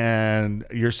 And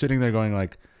you're sitting there going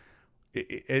like,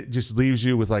 it just leaves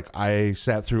you with like, I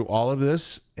sat through all of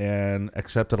this and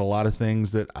accepted a lot of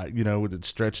things that that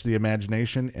stretch the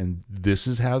imagination, and this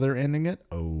is how they're ending it.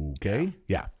 Okay.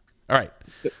 Yeah. All right.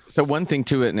 So one thing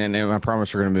to it, and I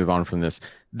promise we're going to move on from this.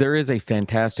 There is a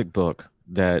fantastic book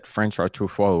that Francois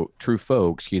Truffaut,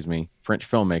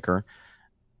 French filmmaker,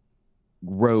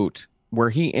 wrote, where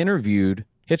he interviewed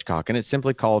Hitchcock, and it's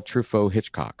simply called Truffaut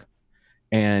Hitchcock.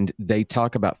 and they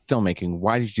talk about filmmaking.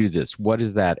 Why did you do this? What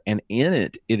is that? And in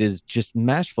it, it is just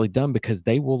masterfully done, because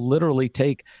they will literally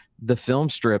take the film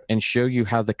strip and show you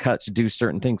how the cuts do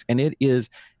certain things. And it is,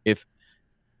 if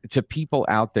to people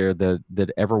out there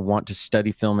that ever want to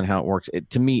study film and how it works,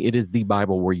 to me, it is the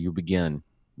Bible where you begin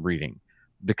reading,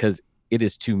 because it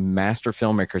is two master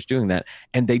filmmakers doing that.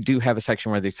 And they do have a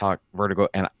section where they talk Vertigo,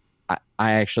 and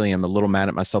I actually am a little mad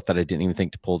at myself that I didn't even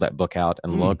think to pull that book out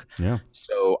and look. Yeah.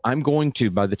 So I'm going to,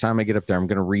 by the time I get up there, I'm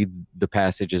going to read the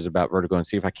passages about Vertigo and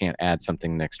see if I can't add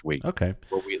something next week. Okay.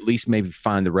 Where we at least maybe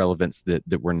find the relevance that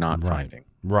we're not finding.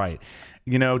 Right.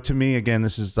 You know, to me, again,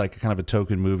 this is like kind of a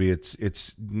token movie.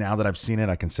 It's now that I've seen it,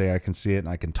 I can say I can see it and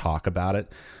I can talk about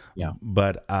it. Yeah.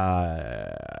 But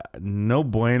no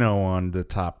bueno on the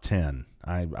top 10.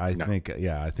 I No. think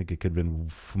it could have been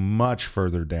much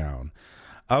further down.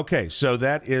 Okay, so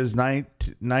that is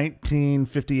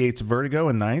 1958's Vertigo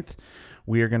in ninth.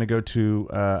 We are going to go to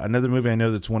another movie I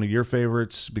know that's one of your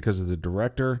favorites because of the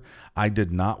director. I did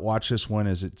not watch this one,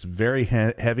 as it's very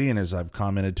heavy, and as I've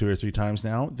commented 2 or 3 times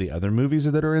now, the other movies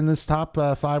that are in this top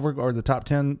 5 or the top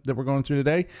 10 that we're going through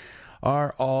today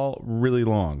are all really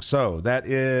long. So that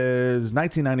is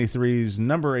 1993's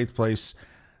number 8th place,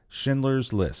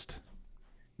 Schindler's List.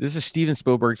 This is Steven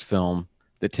Spielberg's film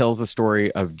that tells the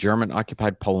story of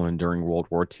German-occupied Poland during World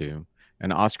War II,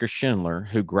 and Oskar Schindler,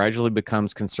 who gradually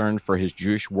becomes concerned for his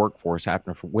Jewish workforce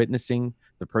after witnessing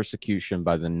the persecution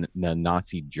by the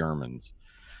Nazi Germans.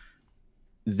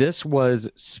 This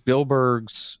was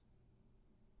Spielberg's,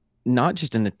 not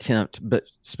just an attempt, but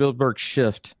Spielberg's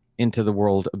shift into the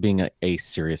world of being a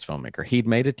serious filmmaker. He'd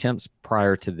made attempts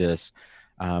prior to this,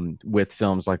 with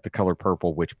films like The Color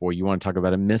Purple, which, boy, you want to talk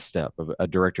about a misstep of a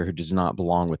director who does not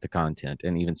belong with the content.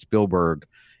 And even Spielberg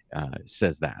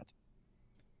says that.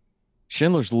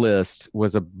 Schindler's List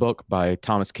was a book by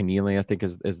Thomas Keneally, I think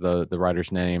is the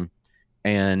writer's name.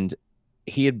 And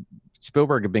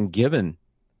Spielberg had been given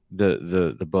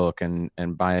the book and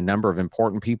by a number of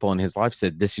important people in his life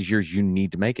said, this is yours, you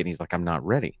need to make it. And he's like, I'm not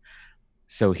ready.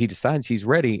 So he decides he's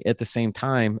ready at the same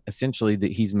time, essentially,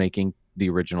 that he's making the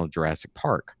original Jurassic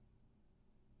Park.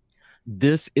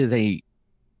 This is I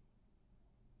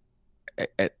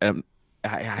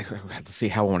have to see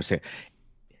how I want to say it.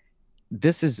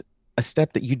 This is a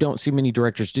step that you don't see many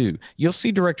directors do. You'll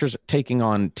see directors taking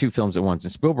on 2 films at once,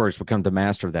 and Spielberg's become the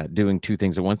master of that, doing 2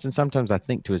 things at once, and sometimes I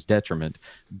think to his detriment,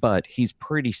 but he's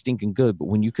pretty stinking good. But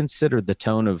when you consider the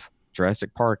tone of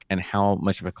Jurassic Park and how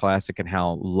much of a classic and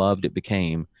how loved it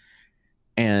became,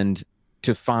 and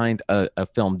to find a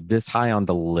film this high on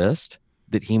the list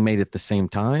that he made at the same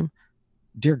time,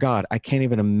 dear God, I can't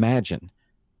even imagine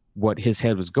what his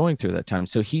head was going through at that time.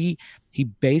 So he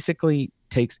basically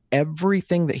takes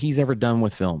everything that he's ever done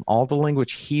with film, all the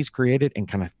language he's created, and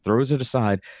kind of throws it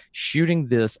aside, shooting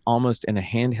this almost in a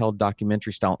handheld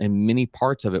documentary style in many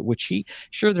parts of it, which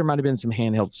there might have been some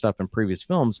handheld stuff in previous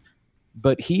films,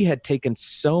 but he had taken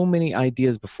so many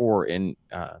ideas before. And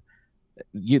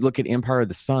you look at Empire of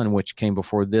the Sun, which came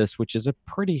before this, which is a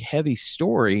pretty heavy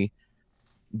story,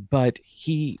 but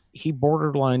he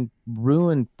borderline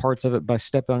ruined parts of it by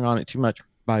stepping on it too much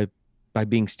by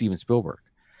being Steven Spielberg.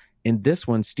 In this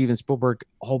one, Steven Spielberg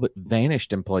all but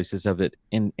vanished in places of it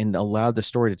and allowed the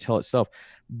story to tell itself.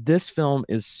 This film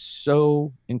is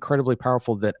so incredibly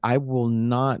powerful that I will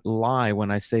not lie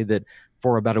when I say that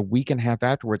for about a week and a half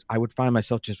afterwards, I would find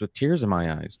myself just with tears in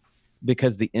my eyes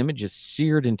because the image is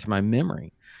seared into my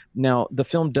memory. Now, the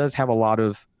film does have a lot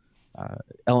of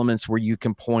elements where you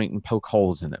can point and poke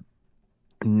holes in it.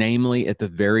 Namely, at the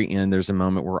very end, there's a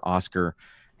moment where Oscar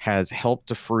has helped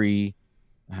to free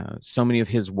so many of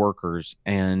his workers,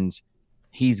 and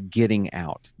he's getting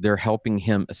out. They're helping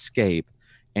him escape,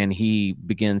 and he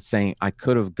begins saying, I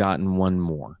could have gotten one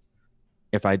more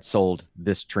if I'd sold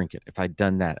this trinket, if I'd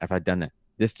done that, if I'd done that.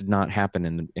 This did not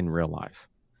happen in real life.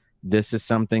 This is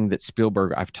something that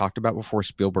Spielberg, I've talked about before,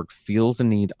 Spielberg feels a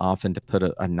need often to put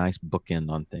a nice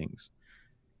bookend on things.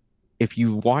 If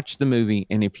you watch the movie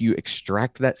and if you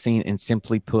extract that scene and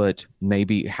simply put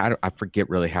I forget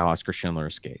really how Oskar Schindler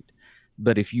escaped,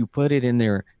 but if you put it in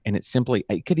there and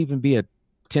it could even be a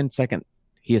 10-second,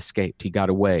 he escaped, he got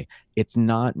away. It's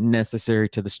not necessary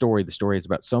to the story. The story is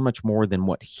about so much more than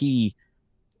what he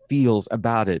feels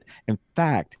about it. In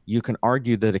fact, you can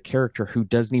argue that a character who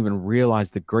doesn't even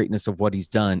realize the greatness of what he's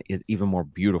done is even more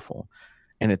beautiful.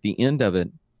 And at the end of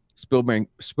it,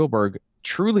 Spielberg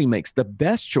truly makes the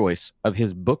best choice of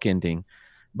his bookending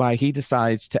by he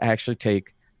decides to actually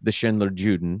take the Schindler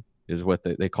Juden, is what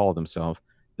they call themselves,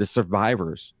 the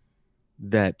survivors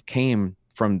that came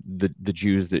from the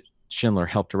Jews that Schindler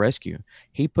helped to rescue.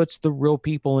 He puts the real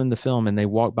people in the film, and they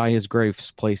walk by his grave,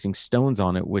 placing stones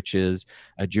on it, which is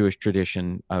a Jewish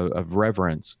tradition of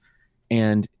reverence.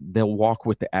 And they'll walk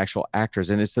with the actual actors,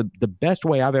 and it's the best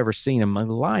way I've ever seen in my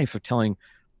life of telling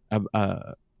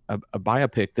a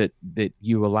biopic that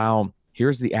you allow.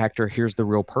 Here's the actor, here's the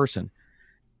real person.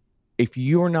 If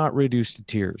you're not reduced to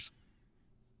tears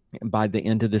by the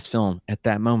end of this film at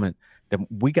that moment, then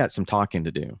we got some talking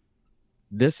to do.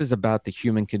 This is about the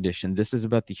human condition. This is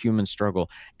about the human struggle.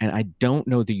 And I don't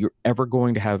know that you're ever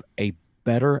going to have a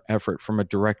better effort from a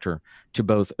director to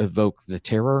both evoke the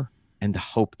terror and the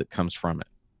hope that comes from it.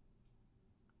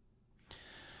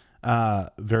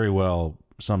 Very well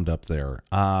summed up there.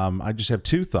 I just have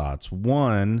two thoughts.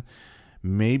 One,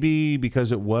 maybe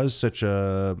because it was such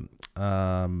a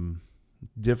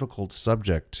difficult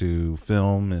subject to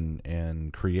film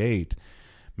and create,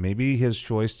 maybe his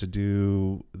choice to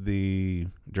do the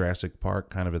Jurassic Park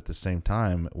kind of at the same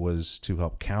time was to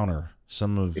help counter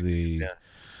some of the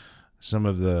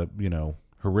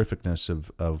horrificness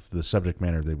of the subject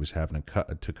matter that he was having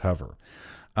to cover.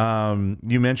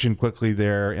 You mentioned quickly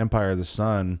there Empire of the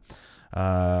Sun.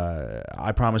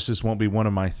 I promise this won't be one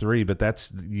of my three, but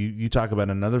that's you talk about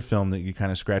another film that you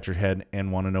kind of scratch your head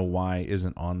and want to know why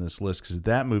isn't on this list, because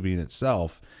that movie in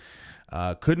itself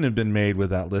couldn't have been made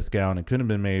without Lithgow, and it couldn't have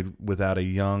been made without a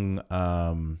young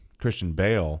Christian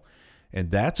Bale, and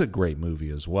that's a great movie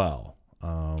as well.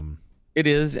 It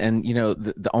is, and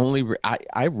the only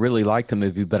I really like the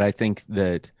movie, but I think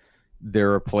that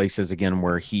there are places again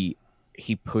where he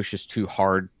pushes too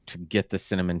hard to get the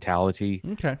sentimentality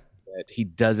that he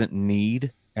doesn't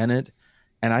need in it.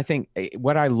 And I think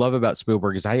what I love about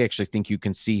Spielberg is I actually think you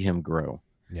can see him grow.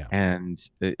 Yeah. And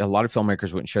a lot of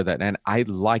filmmakers wouldn't show that. And I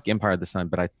like Empire of the Sun,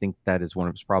 but I think that is one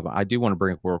of his problems. I do want to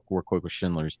bring up real quick with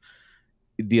Schindler's.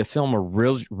 The film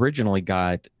originally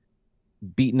got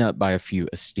beaten up by a few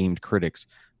esteemed critics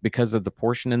because of the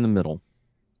portion in the middle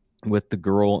with the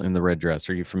girl in the red dress.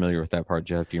 Are you familiar with that part,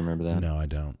 Jeff? Do you remember that? No, I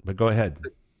don't. But go ahead.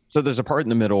 So there's a part in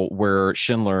the middle where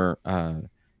Schindler,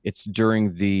 it's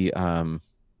during the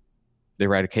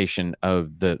eradication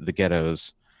of the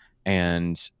ghettos,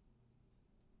 and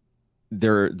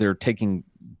they're taking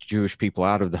Jewish people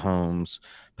out of the homes,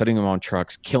 putting them on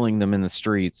trucks, killing them in the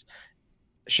streets.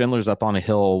 Schindler's up on a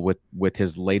hill with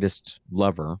his latest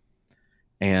lover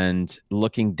and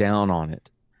looking down on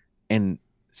it, and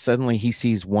suddenly he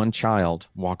sees one child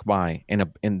walk by, and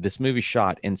this movie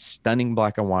shot in stunning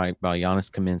black and white by Janusz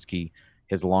Kaminski,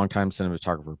 his longtime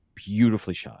cinematographer,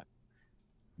 beautifully shot.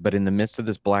 But in the midst of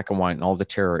this black and white and all the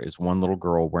terror is one little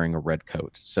girl wearing a red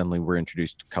coat. Suddenly we're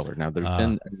introduced to color. Now there's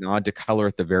been a nod to color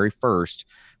at the very first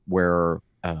where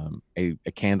a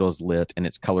candle is lit and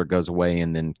its color goes away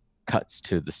and then cuts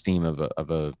to the steam of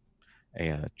a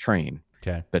train.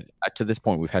 Okay. But to this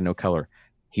point, we've had no color.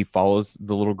 He follows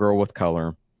the little girl with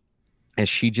color as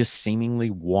she just seemingly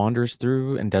wanders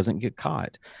through and doesn't get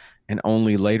caught. And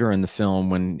only later in the film,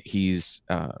 when he's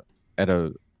at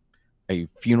a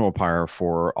funeral pyre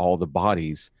for all the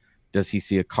bodies, does he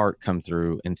see a cart come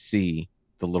through and see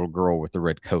the little girl with the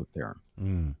red coat there.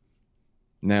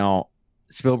 Now,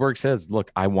 Spielberg says,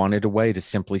 look, I wanted a way to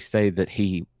simply say that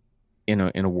he, in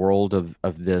a world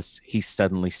of this, he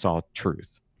suddenly saw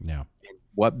truth. Yeah.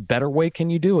 What better way can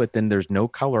you do it than there's no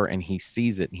color and he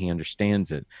sees it and he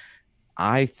understands it?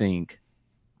 I think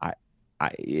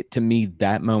to me,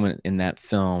 that moment in that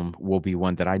film will be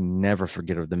one that I never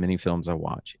forget of the many films I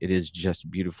watch. It is just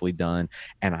beautifully done.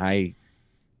 And I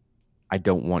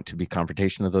don't want to be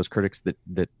confrontational of those critics that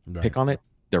Right. pick on it.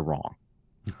 They're wrong.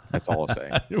 That's all I'll say.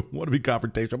 I don't want to be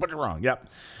confrontational, but you're wrong. Yep.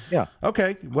 Yeah.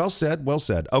 Okay. Well said. Well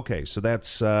said. Okay. So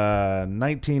that's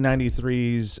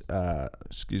 1993's,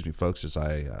 excuse me, folks, as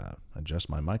I adjust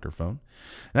my microphone.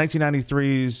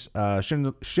 1993's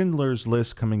Schindler's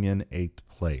List coming in 8th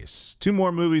place. Two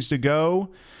more movies to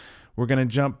go. We're going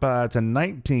to jump to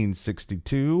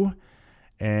 1962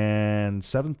 and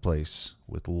 7th place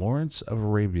with Lawrence of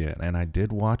Arabia. And I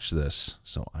did watch this,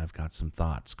 so I've got some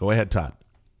thoughts. Go ahead, Todd.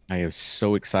 I am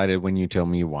so excited when you tell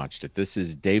me you watched it. This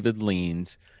is David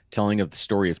Lean's telling of the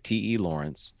story of T.E.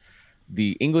 Lawrence,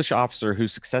 the English officer who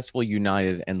successfully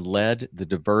united and led the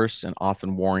diverse and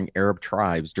often warring Arab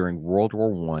tribes during World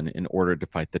War I in order to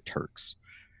fight the Turks.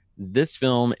 This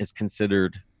film is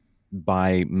considered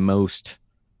by most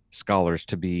scholars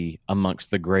to be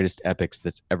amongst the greatest epics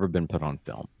that's ever been put on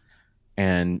film.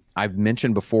 And I've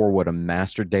mentioned before what a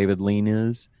master David Lean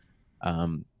is.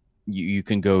 You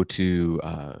can go to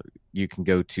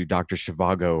Dr.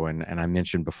 Zhivago, and I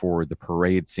mentioned before the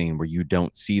parade scene where you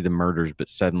don't see the murders, but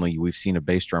suddenly we've seen a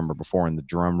bass drummer before and the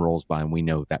drum rolls by and we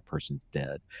know that person's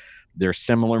dead. There's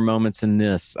similar moments in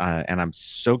this, and I'm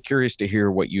so curious to hear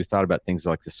what you thought about things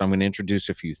like this. So I'm going to introduce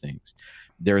a few things.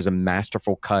 There is a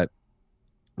masterful cut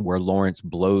where Lawrence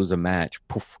blows a match,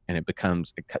 poof, and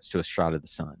it cuts to a shot of the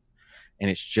sun. And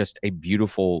it's just a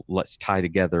beautiful, let's tie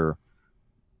together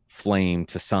flame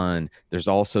to sun. There's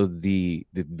also the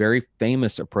very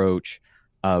famous approach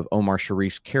of Omar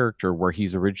Sharif's character, where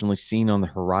he's originally seen on the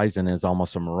horizon as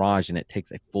almost a mirage, and it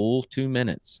takes a full 2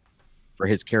 minutes for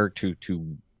his character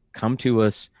to come to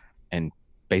us and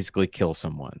basically kill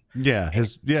someone. Yeah,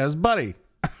 his buddy.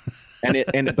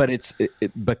 But it's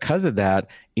because of that,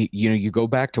 you go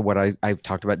back to what I've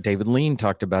talked about. David Lean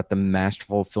talked about the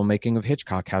masterful filmmaking of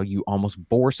Hitchcock, how you almost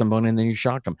bore someone and then you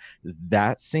shock them.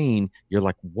 That scene, you're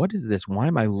like, what is this? Why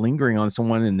am I lingering on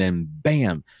someone? And then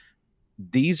bam,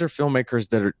 these are filmmakers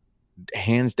that are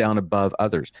hands down above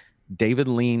others. David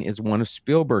Lean is one of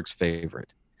Spielberg's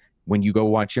favorite. When you go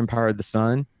watch Empire of the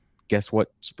Sun, guess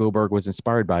what Spielberg was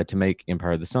inspired by to make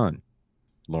Empire of the Sun?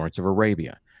 Lawrence of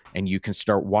Arabia. And you can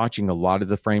start watching a lot of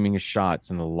the framing of shots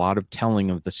and a lot of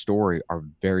telling of the story are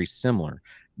very similar.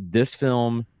 This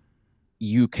film,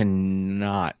 you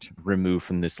cannot remove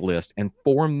from this list. And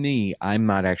for me, I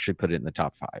might actually put it in the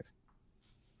top 5.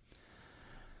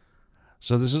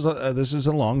 So this is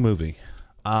a long movie.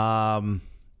 And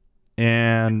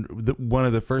one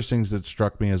of the first things that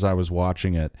struck me as I was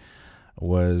watching it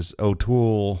was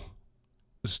O'Toole.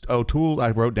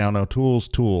 I wrote down O'Toole's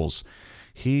tools.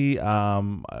 He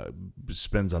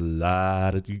spends a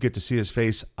lot. You get to see his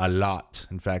face a lot.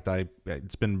 In fact,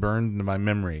 it's been burned into my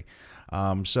memory.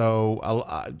 Again,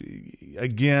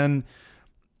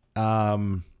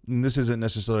 this isn't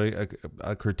necessarily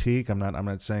a critique. I'm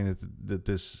not saying that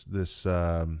this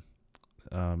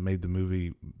made the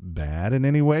movie bad in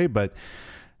any way, but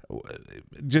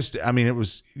it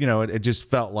was, it just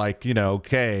felt like,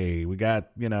 okay, we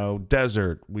got,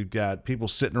 desert, we've got people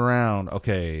sitting around.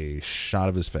 Okay, shot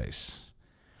of his face.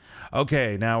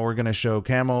 Okay, now we're going to show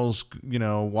camels,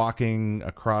 walking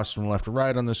across from left to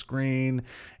right on the screen,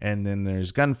 and then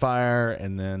there's gunfire,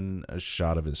 and then a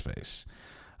shot of his face.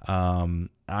 I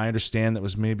understand that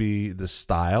was maybe the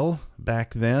style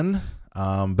back then,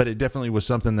 but it definitely was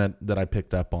something that I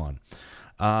picked up on.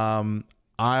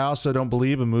 I also don't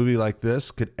believe a movie like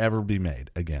this could ever be made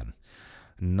again.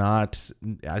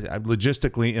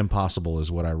 Logistically impossible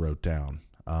is what I wrote down.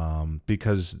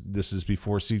 Because this is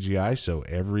before CGI, so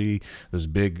those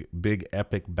big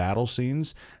epic battle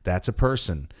scenes, that's a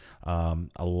person. A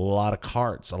lot of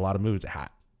carts, a lot of movies.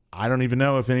 I don't even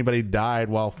know if anybody died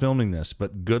while filming this,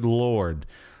 but good Lord.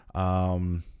 I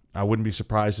wouldn't be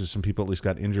surprised if some people at least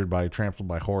got injured trampled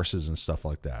by horses and stuff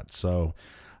like that. So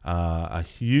a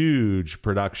huge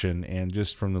production, and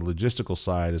just from the logistical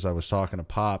side, as I was talking to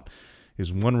Pop,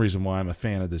 is one reason why I'm a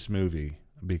fan of this movie,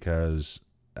 because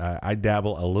I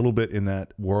dabble a little bit in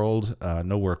that world,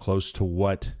 nowhere close to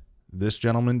what this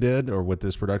gentleman did or what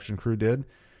this production crew did.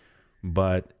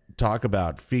 But talk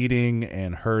about feeding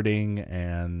and herding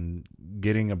and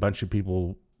getting a bunch of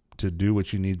people to do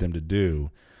what you need them to do.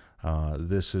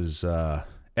 This is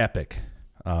epic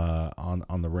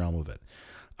on the realm of it.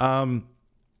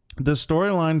 The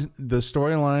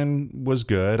storyline was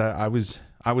good. I was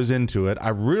into it. I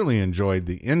really enjoyed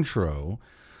the intro,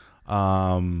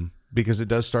 because it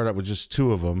does start out with just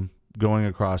two of them going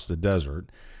across the desert.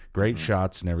 Great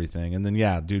shots and everything. And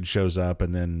then, dude shows up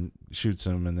and then shoots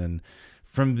him. And then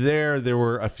from there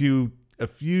were a few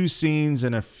scenes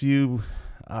and a few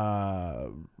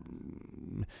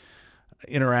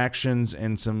interactions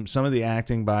and some of the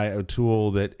acting by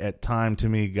O'Toole that at time to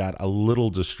me got a little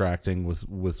distracting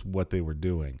with what they were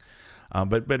doing.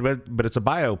 But it's a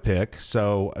biopic,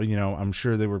 so I'm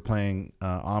sure they were paying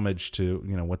homage to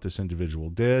what this individual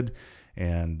did,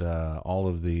 and all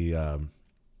of the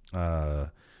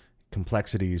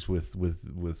complexities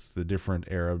with the different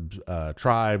Arab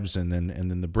tribes, and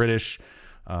then the British,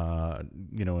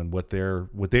 and what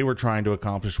they were trying to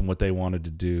accomplish and what they wanted to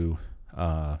do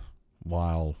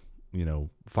while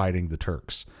fighting the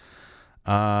Turks.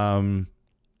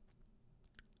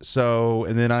 So,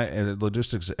 and then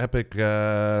logistics epic,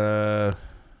 and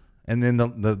then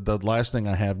the last thing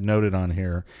I have noted on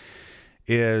here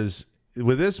is,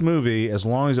 with this movie, as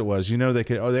long as it was,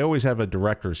 they always have a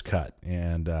director's cut,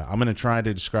 and I'm going to try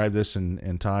to describe this,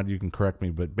 and Todd, you can correct me,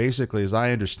 but basically, as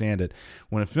I understand it,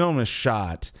 when a film is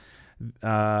shot,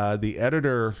 the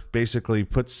editor basically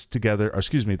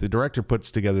the director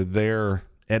puts together their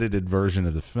edited version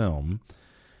of the film.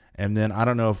 And then I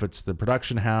don't know if it's the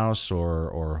production house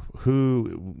or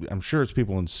who, I'm sure it's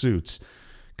people in suits,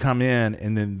 come in,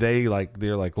 and then they're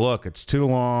like, look, it's too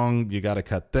long. You got to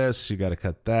cut this. You got to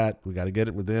cut that. We got to get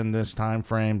it within this time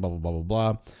frame. Blah blah blah blah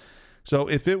blah. So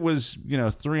if it was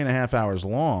 3.5 hours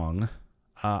long,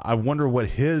 I wonder what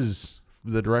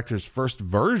the director's first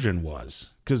version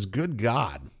was. Because good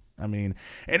God. I mean,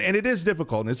 and it is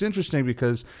difficult, and it's interesting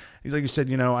because, like you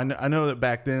said, I know that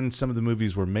back then some of the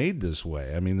movies were made this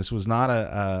way. I mean, this was not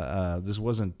this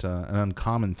wasn't an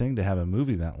uncommon thing to have a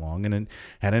movie that long, and it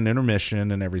had an intermission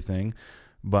and everything.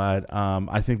 But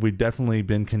I think we've definitely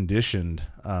been conditioned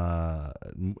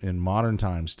in modern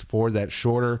times for the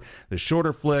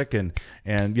shorter flick, and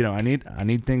I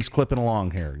need things clipping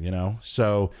along here,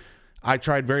 so. I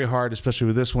tried very hard, especially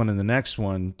with this one and the next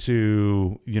one,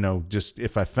 to, just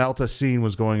if I felt a scene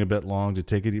was going a bit long, to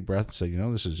take a deep breath and say,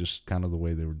 this is just kind of the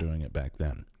way they were doing it back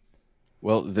then.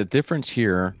 Well, the difference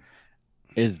here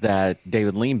is that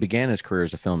David Lean began his career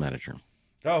as a film editor.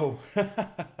 Oh.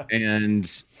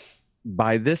 And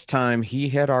by this time, he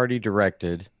had already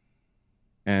directed.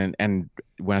 And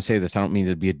when I say this, I don't mean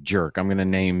to be a jerk. I'm going to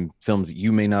name films that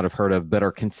you may not have heard of, but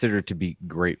are considered to be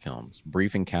great films.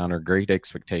 Brief Encounter, Great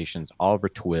Expectations, Oliver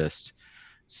Twist,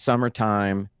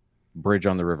 Summertime, Bridge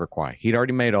on the River Kwai. He'd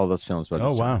already made all those films by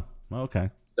this time. Wow. Okay.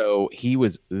 So he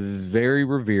was very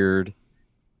revered.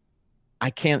 I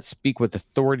can't speak with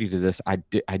authority to this. I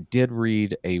did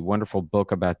read a wonderful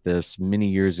book about this many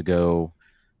years ago.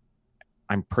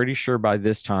 I'm pretty sure by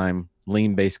this time,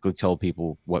 Lean basically told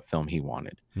people what film he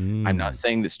wanted. I'm not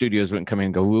saying that studios wouldn't come in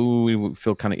and go, ooh, we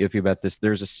feel kind of iffy about this.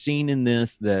 There's a scene in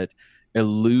this that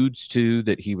alludes to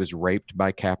that he was raped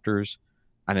by captors.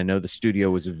 And I know the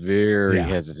studio was very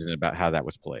hesitant about how that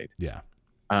was played. Yeah.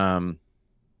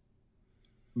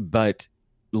 But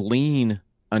Lean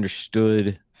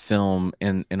understood film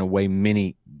in a way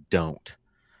many don't.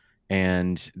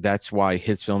 And that's why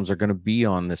his films are going to be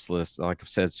on this list. Like I've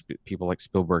said, people like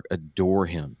Spielberg adore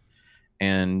him.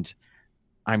 And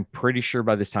I'm pretty sure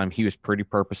by this time he was pretty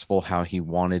purposeful how he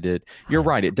wanted it. You're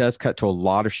right. It does cut to a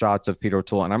lot of shots of Peter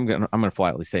O'Toole. And I'm gonna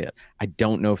flatly say it. I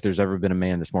don't know if there's ever been a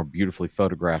man that's more beautifully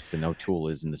photographed than O'Toole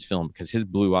is in this film, because his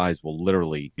blue eyes will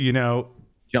literally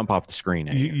jump off the screen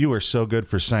at you. You are so good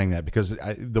for saying that, because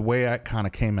the way I kind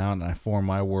of came out and I formed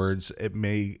my words, it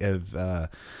may have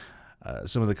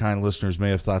some of the kind listeners may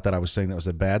have thought that I was saying that was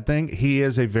a bad thing. He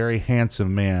is a very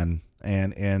handsome man,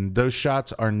 and those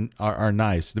shots are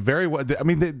nice. They're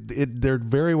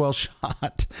very well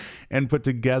shot and put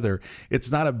together.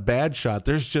 It's not a bad shot.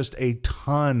 There's just a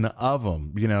ton of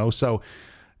them, So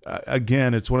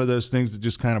again, it's one of those things that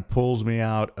just kind of pulls me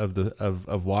out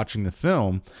of watching the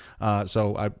film.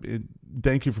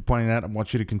 Thank you for pointing that. I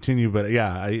want you to continue, but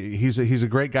yeah, he's a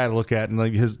great guy to look at, and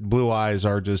like his blue eyes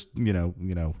are just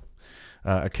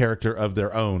a character of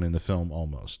their own in the film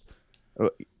almost.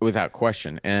 Without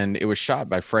question. And it was shot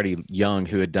by Freddie Young,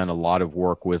 who had done a lot of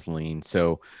work with Lean.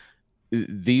 So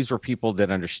these were people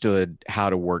that understood how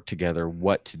to work together,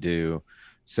 what to do.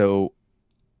 So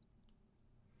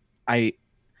I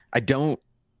do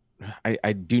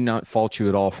not fault you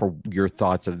at all for your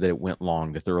thoughts of that it went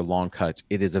long, that there were long cuts.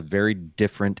 It is a very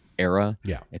different era.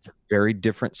 Yeah. It's a very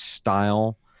different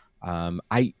style.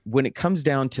 When it comes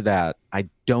down to that, I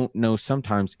don't know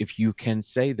sometimes if you can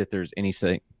say that there's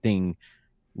anything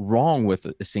wrong with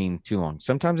a scene too long.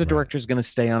 Sometimes a director is going to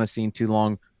stay on a scene too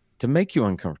long to make you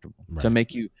uncomfortable, to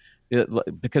make you,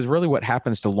 because really what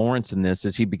happens to Lawrence in this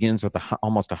is he begins with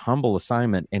almost a humble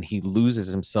assignment, and he loses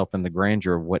himself in the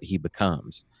grandeur of what he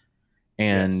becomes.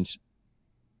 And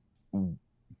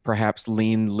perhaps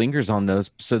Lean lingers on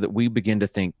those so that we begin to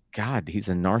think, God, he's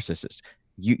a narcissist.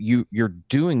 You're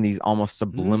doing these almost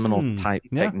subliminal type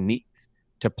techniques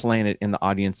to plant it in the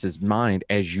audience's mind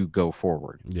as you go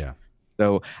forward. Yeah.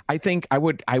 So I think I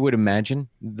would imagine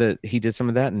that he did some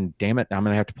of that, and damn it, I'm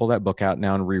going to have to pull that book out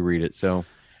now and reread it. So,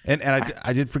 and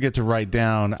I did forget to write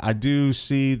down, I do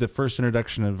see the first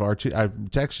introduction of R2. I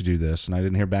texted you this and I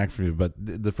didn't hear back from you, but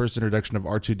the first introduction of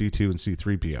R2D2 and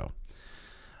C3PO.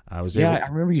 I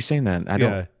remember you saying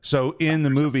that. So in the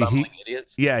movie, he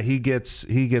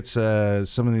gets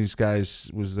some of these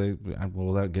guys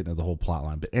without getting into the whole plot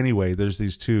line. But anyway, there's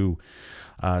these two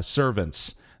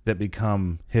servants that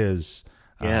become his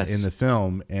in the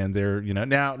film, and they're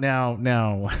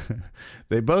now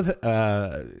they both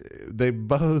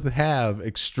have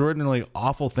extraordinarily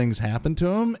awful things happen to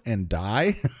them and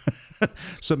die.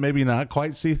 So maybe not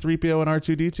quite C3PO and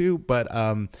R2D2, but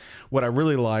what I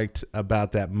really liked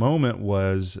about that moment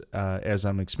was as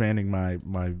I'm expanding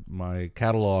my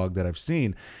catalog that I've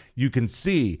seen, you can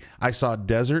see I saw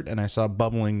desert and I saw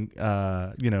bubbling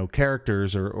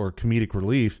characters or comedic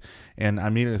relief, and I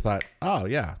immediately thought, oh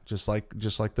yeah, just like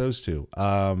those two.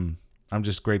 I'm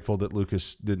just grateful that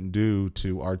Lucas didn't do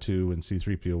to R2 and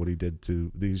C-3PO what he did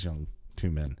to these young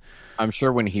two men. I'm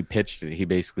sure when he pitched it, he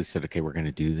basically said, "Okay, we're going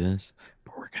to do this,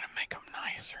 but we're going to make them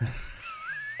nicer."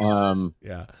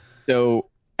 Yeah. So,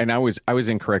 and I was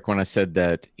incorrect when I said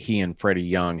that he and Freddie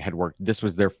Young had worked. This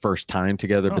was their first time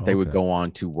together, but they would go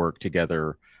on to work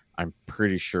together. I'm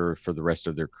pretty sure for the rest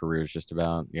of their careers, just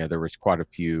about. Yeah, there was quite a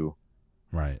few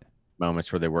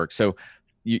moments where they worked. So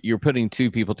you're putting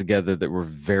two people together that were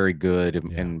very good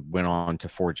and went on to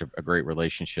forge a great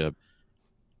relationship.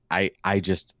 I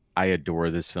adore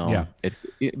this film. Yeah.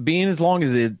 It being as long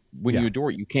as you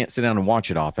adore it, you can't sit down and watch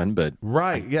it often, but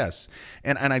yes.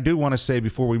 And I do want to say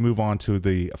before we move on to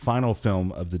the final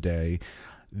film of the day,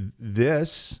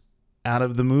 this out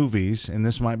of the movies, and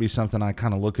this might be something I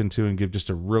kind of look into and give just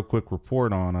a real quick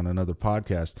report on another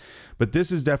podcast, but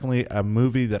this is definitely a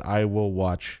movie that I will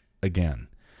watch again.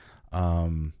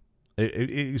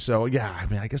 So yeah, I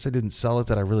mean, I guess I didn't sell it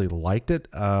that I really liked it,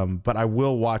 but I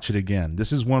will watch it again.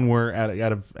 This is one where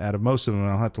out of most of them,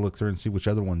 I'll have to look through and see which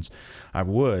other ones I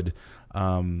would.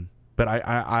 But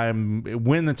I'm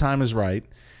when the time is right,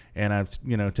 and I've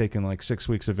taken like 6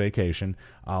 weeks of vacation,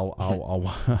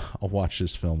 I'll watch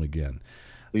this film again.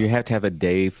 So you have to have a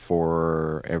day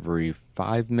for every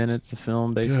 5 minutes of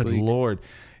film, basically. Good Lord.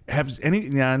 I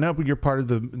know you're part of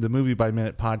the Movie by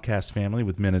Minute podcast family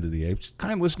with Minute of the Apes.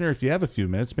 Kind listener, if you have a few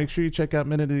minutes, make sure you check out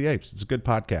Minute of the Apes. It's a good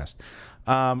podcast.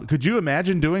 Could you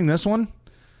imagine doing this one?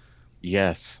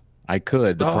 Yes, I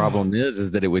could. The problem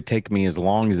is that it would take me as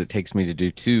long as it takes me to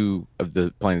do 2 of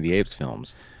the Planet of the Apes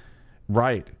films.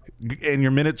 Right. And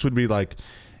your minutes would be like,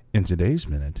 in today's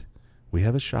minute, we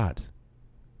have a shot.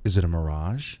 Is it a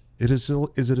mirage? Is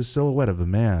it a silhouette of a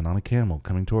man on a camel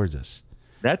coming towards us?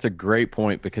 That's a great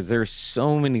point, because there's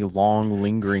so many long,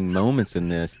 lingering moments in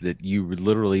this that you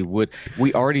literally would.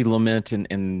 We already lament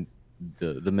in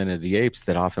the Men of the Apes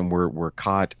that often we're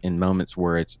caught in moments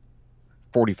where it's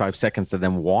 45 seconds of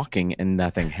them walking and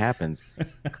nothing happens.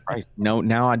 Christ, no,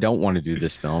 now I don't want to do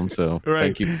this film. So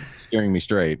Thank you for steering me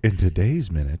straight. In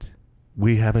today's minute,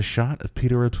 we have a shot of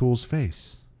Peter O'Toole's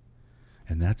face,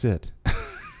 and that's it.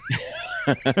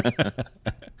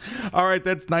 All right,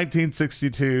 that's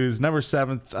 1962's number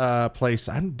 7th place.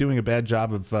 I'm doing a bad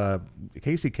job of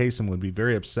Casey Kasem would be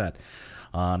very upset.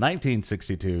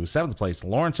 1962, 7th place,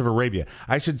 Lawrence of Arabia.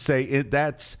 I should say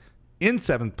that's in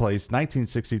 7th place,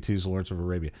 1962's Lawrence of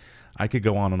Arabia. I could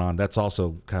go on and on. That's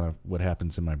also kind of what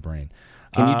happens in my brain.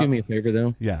 Can you do me a favor,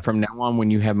 though? Yeah. From now on,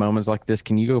 when you have moments like this,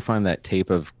 can you go find that tape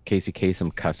of Casey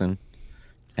Kasem cussing?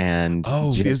 And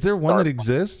is there one that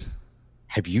exists?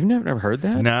 Have you never heard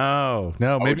that? No.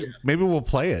 Maybe we'll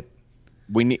play it.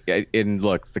 We need, and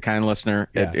look, the kind listener,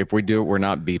 if we do it, we're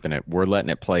not beeping it. We're letting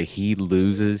it play. He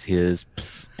loses his,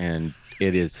 and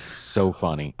it is so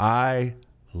funny. I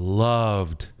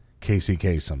loved Casey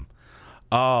Kasem.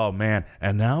 Oh, man.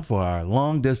 And now for our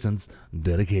long distance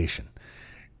dedication.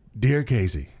 Dear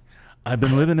Casey, I've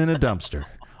been living in a dumpster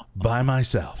by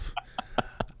myself.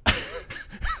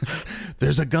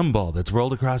 There's a gumball that's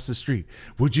rolled across the street.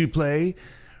 Would you play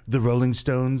the Rolling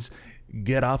Stones'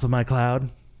 Get Off of My Cloud?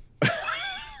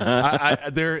 We'll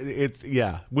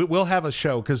have a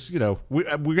show because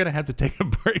we're gonna have to take a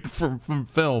break from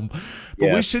film,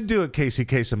 but we should do a Casey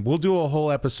Kasem. We'll do a whole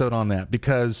episode on that,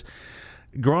 because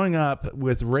growing up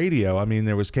with radio, I mean,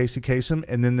 there was Casey Kasem,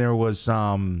 and then there was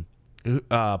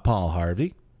Paul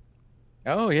Harvey.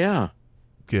 Oh yeah,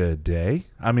 Good Day.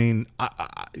 I mean,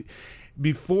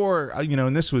 before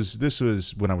and this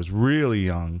was when I was really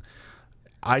young.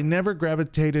 I never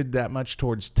gravitated that much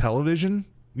towards television.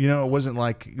 It wasn't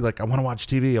like I want to watch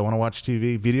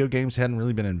TV. Video games hadn't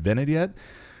really been invented yet.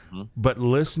 Mm-hmm. But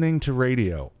listening to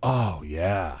radio, oh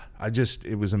yeah,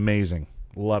 it was amazing.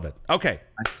 Love it. Okay.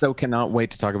 I so cannot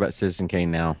wait to talk about Citizen Kane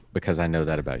now, because I know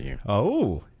that about you.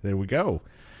 Oh, there we go.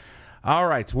 All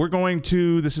right, we're going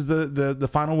to. This is the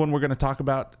final one we're going to talk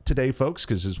about today, folks.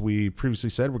 Because as we previously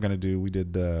said, we're going to do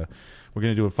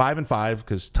a 5 and 5,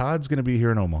 because Todd's going to be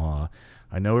here in Omaha.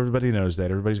 I know everybody knows that.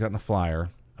 Everybody's gotten a flyer,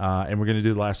 and we're going to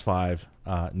do the last 5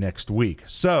 next week.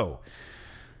 So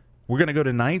we're going to go to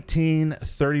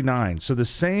 1939. So the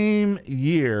same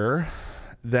year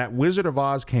that Wizard of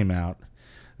Oz came out,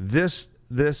 this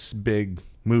big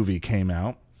movie came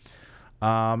out.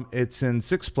 It's in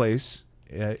 6th place.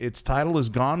 Its title is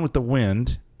Gone with the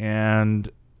Wind, and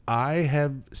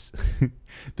this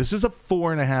is a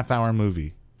 4.5 hour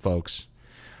movie, folks.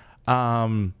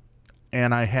 And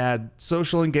I had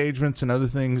social engagements and other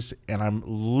things, and I'm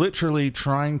literally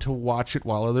trying to watch it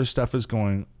while other stuff is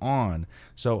going on.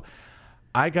 So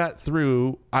I got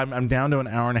through. I'm down to an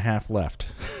hour and a half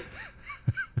left.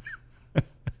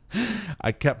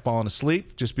 I kept falling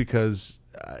asleep just because,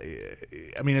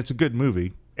 I mean, it's a good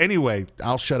movie. Anyway,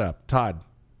 I'll shut up. Todd,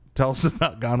 tell us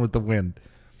about Gone with the Wind.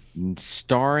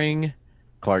 Starring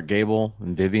Clark Gable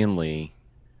and Vivien Leigh,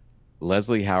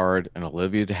 Leslie Howard, and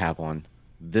Olivia de Havilland,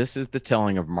 this is the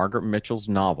telling of Margaret Mitchell's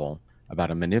novel about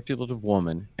a manipulative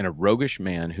woman and a roguish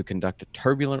man who conduct a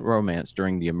turbulent romance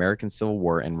during the American Civil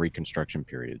War and Reconstruction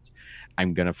periods.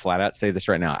 I'm going to flat out say this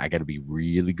right now. I got to be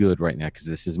really good right now because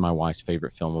this is my wife's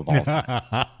favorite film of all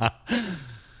time.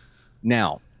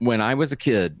 Now, when I was a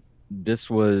kid, this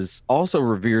was also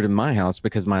revered in my house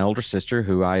because my older sister,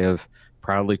 who I have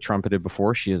proudly trumpeted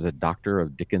before, she is a doctor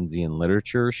of Dickensian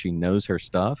literature. She knows her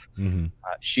stuff. Mm-hmm.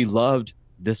 She loved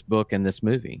this book and this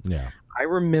movie. Yeah. I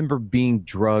remember being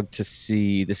drugged to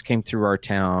see this. Came through our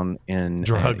town in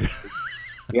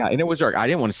yeah, and it was dark. I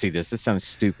didn't want to see this. This sounds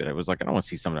stupid. It was like, I don't want to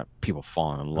see some of people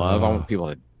falling in love. I want people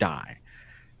to die.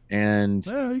 And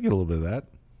you get a little bit of that.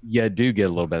 Yeah, I do get a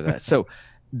little bit of that. So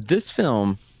this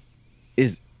film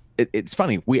is it's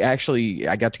funny. I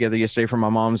got together yesterday for my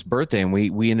mom's birthday, and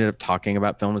we ended up talking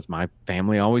about film as my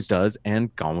family always does.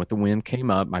 And Gone with the Wind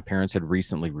came up. My parents had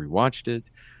recently rewatched it.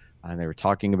 And they were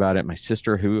talking about it. My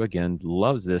sister, who again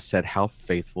loves this, said how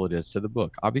faithful it is to the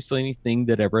book. Obviously, anything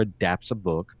that ever adapts a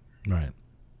book, right,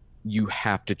 you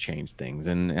have to change things.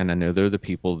 And I know they're the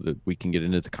people that we can get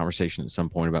into the conversation at some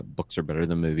point about books are better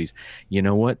than movies. You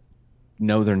know what?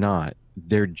 No, they're not.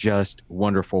 They're just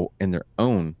wonderful in their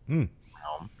own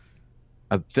realm.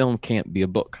 A film can't be a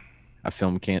book. A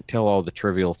film can't tell all the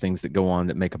trivial things that go on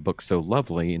that make a book so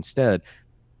lovely. Instead,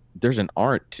 there's an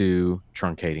art to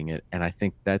truncating it, and I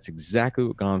think that's exactly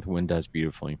what Gone with the Wind does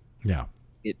beautifully. Yeah.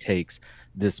 It takes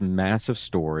this massive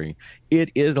story.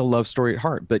 It is a love story at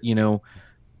heart, but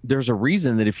there's a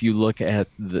reason that if you look at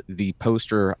the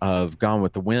poster of Gone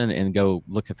with the Wind and go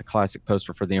look at the classic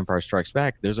poster for The Empire Strikes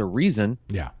Back, there's a reason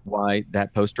why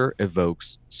that poster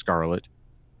evokes Scarlet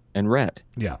and Red.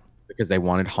 Yeah. Because they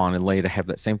wanted Han and Leia to have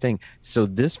that same thing. So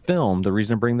this film, the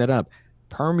reason I bring that up,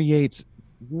 permeates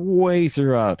way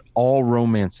throughout all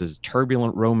romances,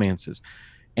 turbulent romances,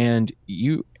 and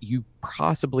you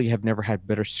possibly have never had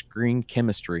better screen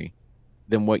chemistry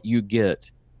than what you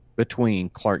get between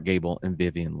Clark Gable and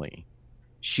Vivien Leigh.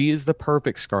 She is the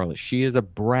perfect Scarlet. She is a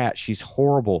brat. She's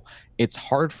horrible. It's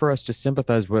hard for us to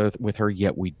sympathize with her,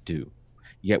 yet we do.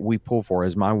 Yet we pull for her.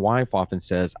 As my wife often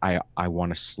says, I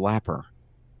want to slap her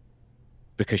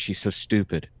because she's so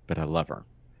stupid, but I love her.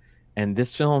 And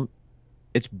this film,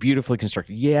 it's beautifully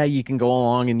constructed. Yeah, you can go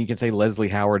along and you can say Leslie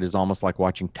Howard is almost like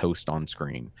watching Toast on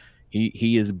screen.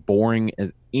 He is boring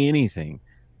as anything.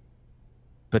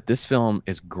 But this film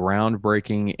is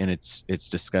groundbreaking in its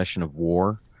discussion of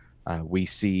war. We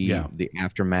see the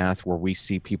aftermath where we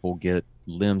see people get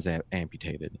limbs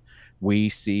amputated. We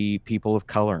see people of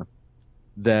color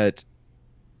that,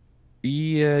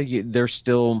 they're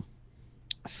still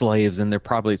slaves and they're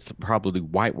probably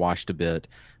whitewashed a bit.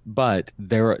 But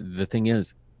the thing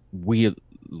is, we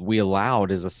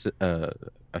allowed as a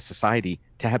society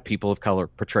to have people of color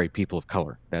portray people of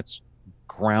color. That's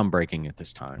groundbreaking at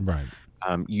this time. Right.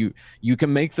 You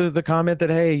can make the comment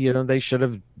that, hey, they should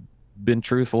have been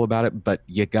truthful about it, but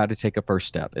you got to take a first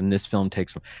step. And this film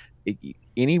takes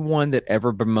anyone that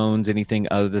ever bemoans anything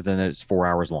other than that it's 4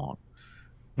 hours long.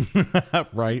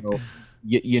 Right. So,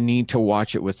 you need to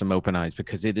watch it with some open eyes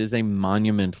because it is a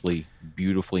monumentally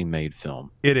beautifully made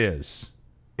film. It is.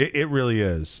 It really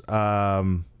is.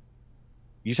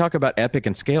 You talk about epic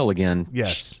and scale again.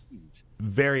 Yes.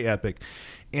 Very epic.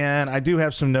 And I do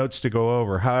have some notes to go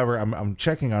over. However, I'm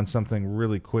checking on something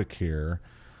really quick here.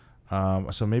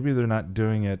 So maybe they're not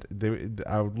doing it.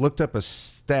 I looked up a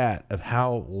stat of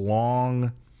how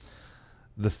long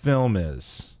the film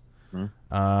is.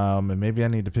 And maybe I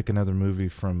need to pick another movie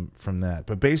from that.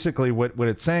 But basically what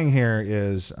it's saying here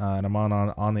is, and I'm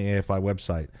on the AFI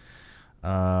website.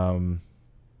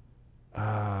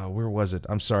 Where was it?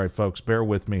 I'm sorry, folks. Bear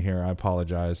with me here. I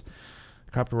apologize.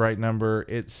 Copyright number.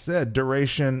 It said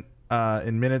duration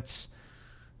in minutes.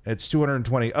 It's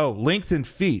 220. Oh, length in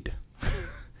feet.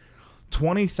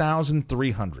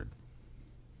 20,300.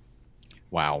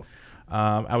 Wow.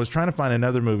 I was trying to find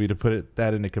another movie to put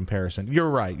that into comparison. You're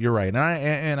right. And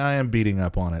I am beating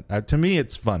up on it. To me,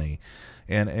 it's funny.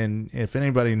 And if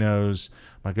anybody knows,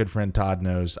 my good friend Todd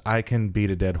knows, I can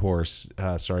beat a dead horse.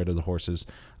 Sorry to the horses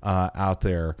out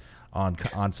there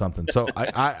on something. So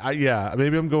maybe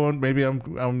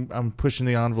I'm pushing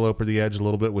the envelope or the edge a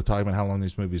little bit with talking about how long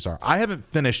these movies are. I haven't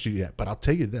finished it yet, but I'll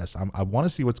tell you this: I want to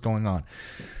see what's going on.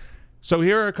 So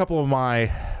here are a couple of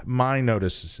my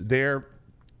notices.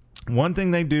 One thing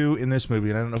they do in this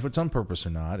movie, and I don't know if it's on purpose or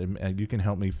not, and you can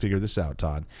help me figure this out,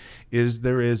 Todd, is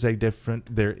there is a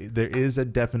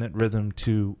definite rhythm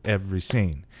to every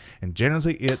scene, and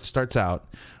generally it starts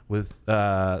out with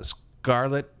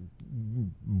Scarlett,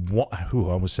 who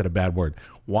almost said a bad word,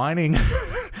 whining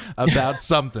about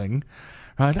something.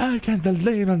 Right, I can't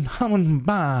believe I'm coming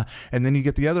by. And then you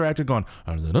get the other actor going,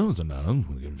 it's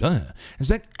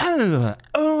like, and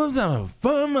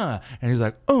he's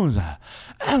like,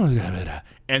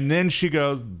 and then she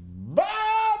goes,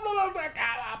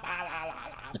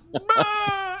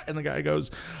 and the guy goes,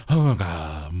 and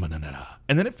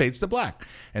then it fades to black.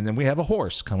 And then we have a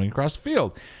horse coming across the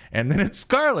field. And then it's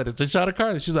Scarlett. It's a shot of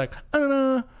Scarlett. She's like, I don't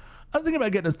know. I'm thinking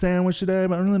about getting a sandwich today,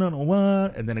 but I really don't know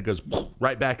what. And then it goes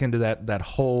right back into that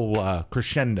whole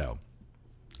crescendo.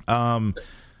 So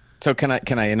can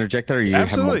I interject there? Or you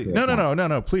absolutely.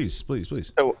 No. Please.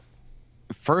 So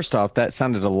first off, that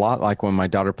sounded a lot like when my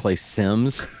daughter plays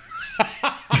Sims.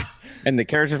 And the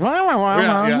characters,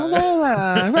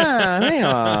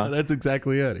 that's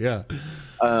exactly it. Yeah.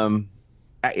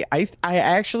 I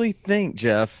actually think,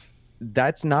 Jeff,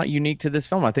 that's not unique to this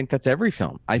film. I think that's every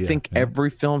film. I think every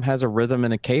film has a rhythm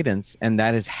and a cadence, and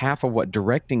that is half of what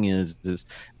directing is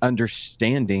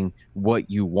understanding what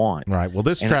you want. Right. Well,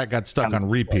 this track got stuck on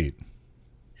repeat.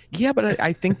 Yeah, but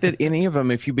I think that any of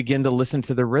them, if you begin to listen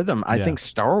to the rhythm, I think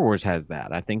Star Wars has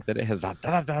that. I think that it has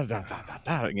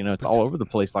it's all over the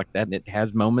place like that, and it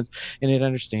has moments, and it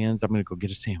understands. I'm going to go get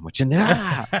a sandwich, and then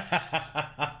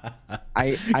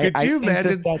I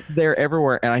think that's there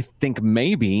everywhere, and I think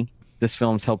maybe this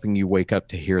film's helping you wake up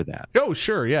to hear that. Oh,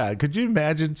 sure, yeah. Could you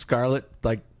imagine Scarlett,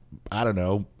 like, I don't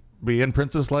know, being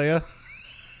Princess Leia?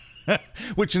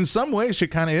 Which in some ways she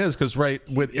kind of is, because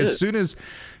as soon as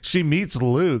she meets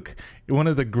Luke, one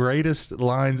of the greatest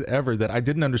lines ever that I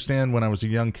didn't understand when I was a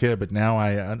young kid, but now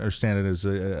I understand it as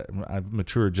I've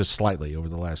matured just slightly over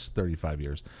the last 35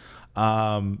 years,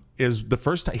 is the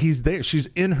first time he's there. She's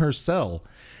in her cell.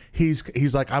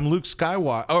 He's like, I'm Luke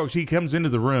Skywalker. Oh, he comes into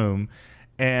the room,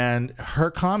 and her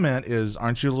comment is,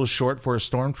 aren't you a little short for a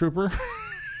stormtrooper?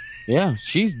 Yeah,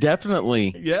 she's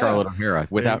definitely Scarlett O'Hara,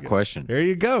 without question. There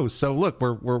you go. So look,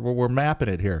 we're mapping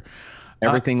it here.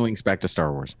 Everything links back to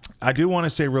Star Wars. I do want to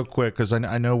say real quick, because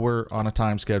I know we're on a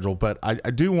time schedule, but I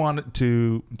do want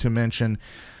to mention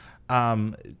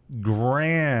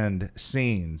grand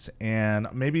scenes, and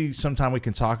maybe sometime we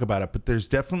can talk about it. But there's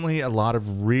definitely a lot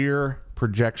of rear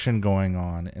projection going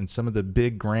on, and some of the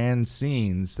big grand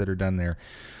scenes that are done there.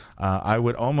 I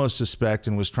would almost suspect,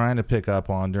 and was trying to pick up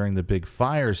on during the big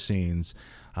fire scenes.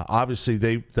 Obviously,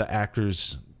 the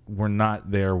actors were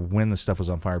not there when the stuff was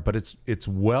on fire, but it's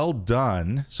well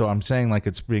done. So I'm saying, like,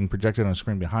 it's being projected on a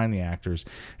screen behind the actors,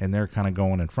 and they're kind of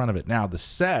going in front of it. Now the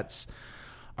sets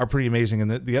are pretty amazing,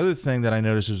 and the other thing that I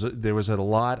noticed was there was a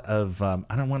lot of I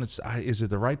don't want to. Is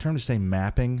it the right term to say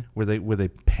mapping, where they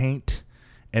paint,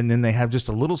 and then they have just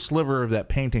a little sliver of that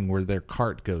painting where their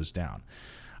cart goes down.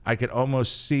 I could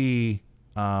almost see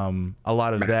a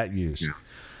lot of that use.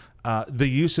 The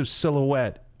use of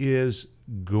silhouette is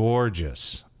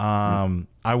gorgeous.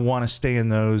 I want to stay in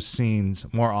those scenes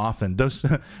more often.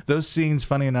 Those scenes,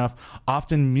 funny enough,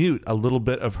 often mute a little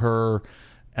bit of her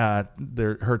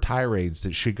tirades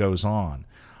that she goes on.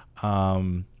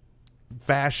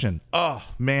 Fashion, oh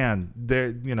man,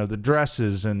 the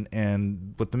dresses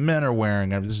and what the men are wearing.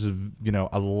 This is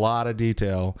a lot of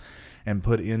detail and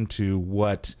put into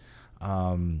what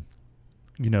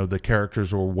the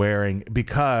characters were wearing,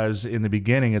 because in the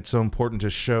beginning it's so important to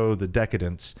show the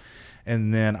decadence.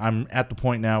 And then I'm at the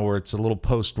point now where it's a little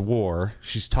post-war.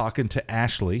 She's talking to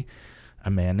Ashley,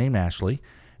 a man named Ashley,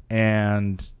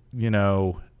 and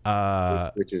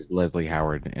which is Leslie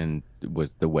Howard, and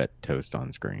was the wet toast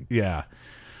on screen. Yeah,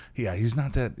 he's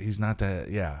not that.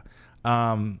 Yeah.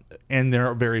 And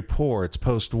they're very poor. It's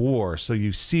post-war, so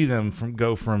you see them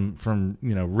go from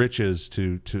riches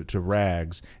to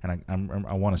rags, and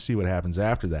I want to see what happens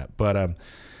after that. But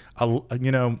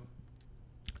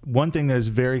one thing that is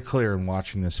very clear in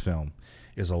watching this film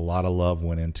is a lot of love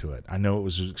went into it. I know it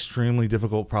was extremely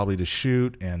difficult probably to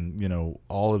shoot, and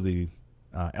all of the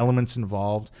elements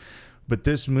involved, but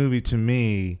this movie to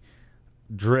me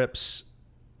drips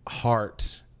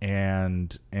heart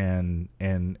and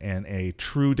a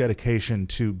true dedication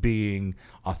to being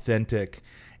authentic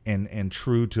and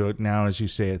true to it. Now, as you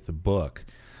say it, the book.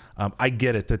 I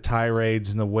get it, the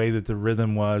tirades and the way that the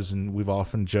rhythm was, and we've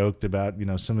often joked about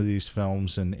some of these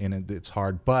films, and it's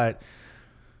hard, but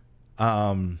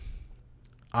I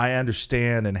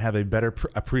understand and have a better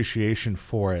appreciation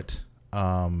for it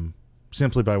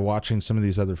simply by watching some of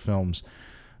these other films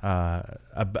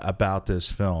about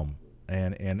this film.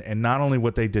 and not only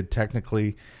what they did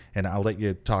technically, and I'll let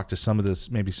you talk to some of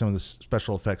this, maybe some of the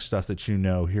special effects stuff that you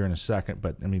know here in a second.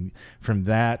 But I mean, from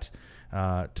that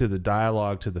to the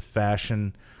dialogue to the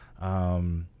fashion,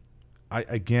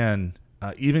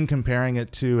 even comparing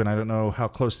it to, and I don't know how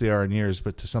close they are in years,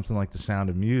 but to something like The Sound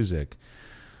of Music,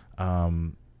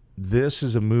 this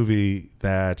is a movie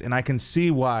that, and I can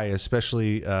see why,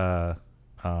 especially, like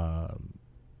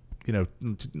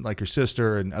your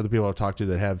sister and other people I've talked to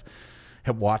that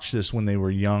have watched this when they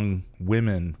were young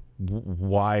women,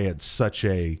 why it's such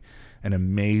an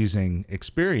amazing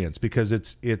experience, because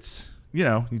it's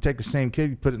you take the same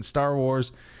kid, you put it in Star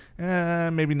Wars,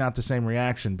 maybe not the same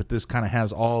reaction, but this kind of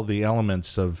has all the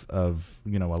elements of a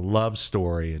love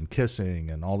story and kissing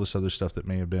and all this other stuff that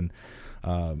may have been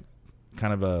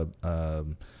kind of a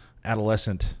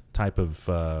adolescent type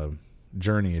of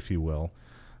journey, if you will.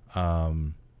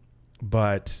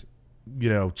 But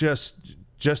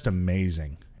just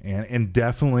amazing, and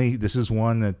definitely this is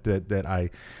one that I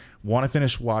want to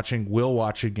finish watching, will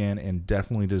watch again, and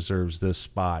definitely deserves this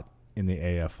spot in the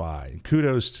AFI. And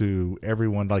kudos to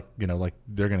everyone. Like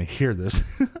they're going to hear this.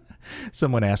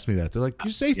 Someone asked me that. They're like, you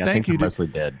say thank you. Mostly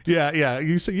dead. Yeah.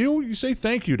 You say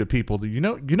thank you to people that you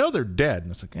know they're dead.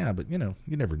 And it's like, yeah, but you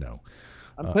never know.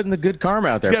 I'm putting the good karma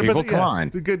out there, people. Come on,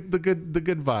 the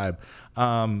good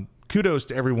vibe. Kudos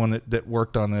to everyone that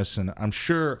worked on this, and I'm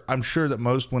sure that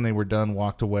most, when they were done,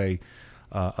 walked away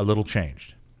a little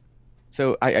changed.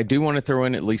 So I do want to throw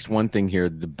in at least one thing here.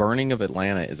 The burning of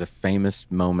Atlanta is a famous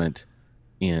moment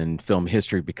in film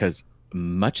history because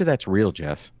much of that's real,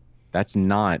 Jeff. That's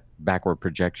not backward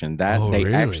projection. They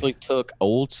really? Actually took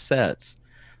old sets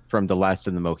from The Last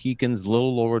of the Mohicans,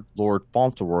 Little Lord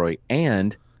Fauntleroy,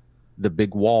 and the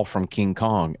big wall from King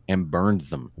Kong and burned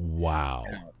them. Wow.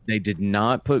 They did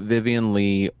not put Vivian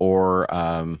Leigh or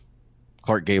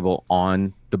Clark Gable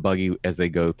on the buggy as they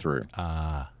go through.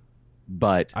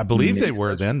 But I believe they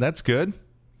were then. That's good.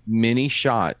 Many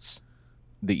shots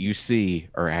that you see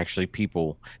are actually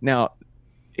people. Now,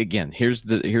 again, here's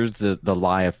the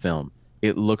lie of film.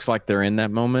 It looks like they're in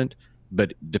that moment,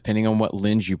 but depending on what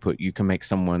lens you put, you can make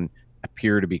someone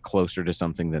appear to be closer to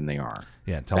something than they are.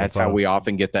 Yeah, that's how we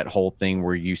often get that whole thing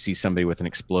where you see somebody with an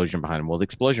explosion behind them. Well, the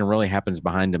explosion really happens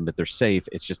behind them, but they're safe.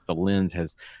 It's just the lens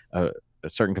has a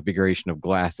certain configuration of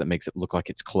glass that makes it look like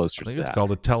it's closer. I think it's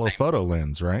called a telephoto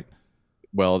lens, right?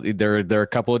 Well, there are a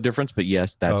couple of differences, but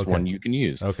yes, that's one you can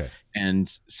use. Okay.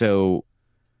 And so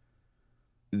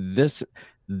this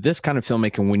kind of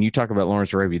filmmaking, when you talk about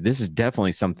Lawrence Arabia, this is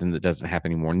definitely something that doesn't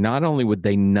happen anymore. Not only would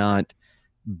they not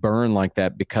burn like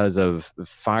that because of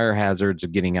fire hazards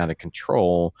of getting out of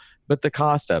control, but the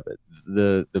cost of it,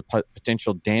 the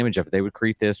potential damage of it. They would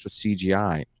create this with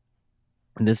CGI.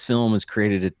 And this film was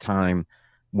created at a time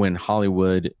when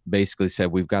Hollywood basically said,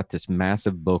 we've got this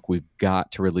massive book, we've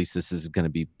got to release this. This is going to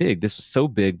be big. This was so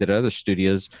big that other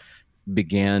studios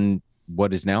began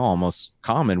what is now almost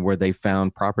common, where they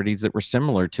found properties that were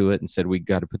similar to it and said, we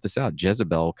got to put this out.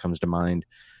 Jezebel comes to mind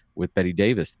with Bette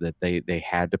Davis, that they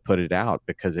had to put it out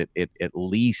because it at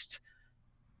least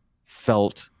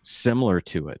felt similar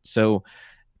to it. So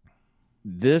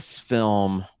this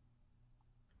film,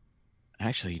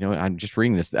 actually, I'm just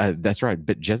reading this. That's right.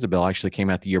 But Jezebel actually came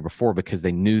out the year before because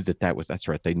they knew that's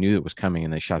right. They knew it was coming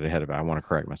and they shot ahead of it. I want to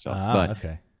correct myself.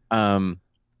 Okay. Gone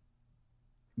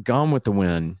with the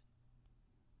Wind.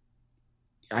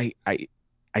 I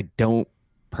don't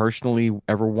personally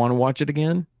ever want to watch it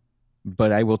again,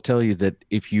 but I will tell you that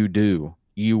if you do,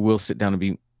 you will sit down and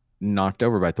be knocked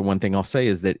over by it. The one thing I'll say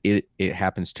is that it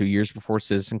happens 2 years before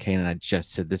Citizen Kane, and I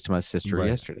just said this to my sister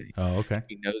yesterday. Oh, okay.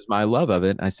 She knows my love of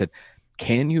it. I said,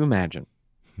 can you imagine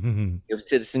if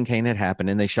Citizen Kane had happened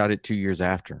and they shot it 2 years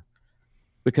after?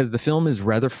 Because the film is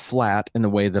rather flat in the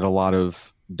way that a lot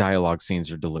of dialogue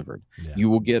scenes are delivered. Yeah. You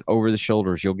will get over the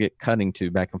shoulders, you'll get cutting to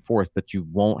back and forth, but you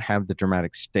won't have the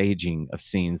dramatic staging of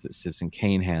scenes that Citizen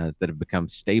Kane has that have become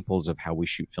staples of how we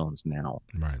shoot films now.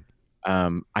 Right.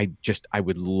 I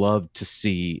would love to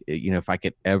see, if I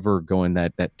could ever go in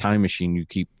that time machine you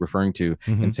keep referring to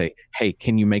and say, hey,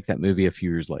 can you make that movie a few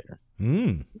years later?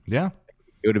 Yeah.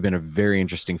 It would have been a very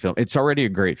interesting film. It's already a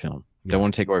great film. Yeah. Don't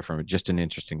want to take away from it. Just an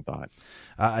interesting thought.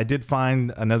 I did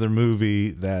find another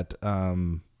movie that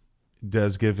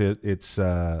does give its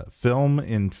film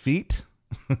in feet.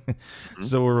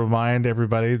 So we'll remind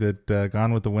everybody that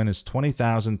Gone with the Wind is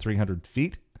 20,300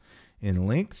 feet in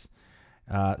length.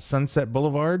 Sunset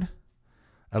Boulevard,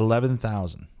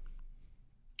 11,000.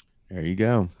 There you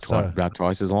go. About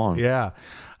twice as long. Yeah.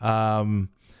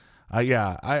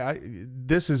 Yeah,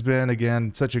 this has been,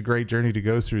 again, such a great journey to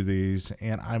go through these,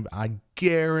 and I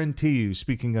guarantee you,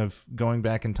 speaking of going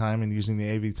back in time and using the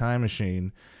AV time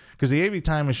machine, because the AV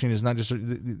time machine is not just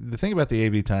the thing about the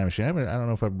AV time machine. I don't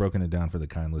know if I've broken it down for the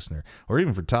kind listener or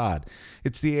even for Todd.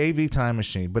 It's the AV time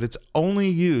machine, but its only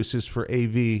use is for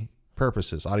AV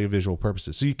purposes, audiovisual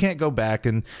purposes. So you can't go back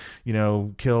and,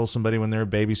 kill somebody when they're a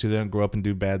baby so they don't grow up and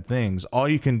do bad things. All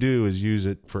you can do is use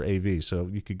it for AV. So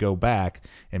you could go back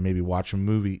and maybe watch a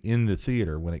movie in the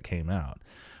theater when it came out.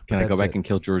 Can I go back and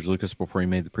kill George Lucas before he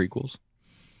made the prequels?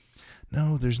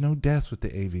 No, there's no death with the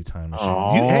AV time machine.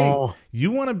 Oh.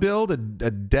 You want to build a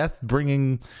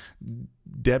death-bringing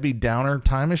Debbie Downer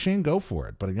time machine? Go for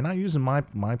it. But you're not using my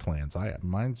plans.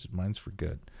 Mine's for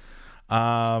good.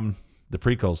 The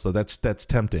prequels, though, that's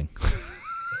tempting.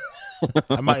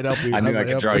 I might help you. I knew I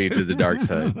could draw you to the dark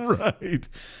side. Right.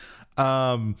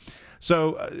 I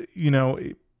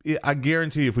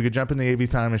guarantee you, if we could jump in the AV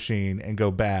time machine and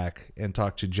go back and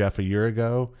talk to Jeff a year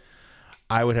ago,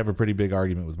 I would have a pretty big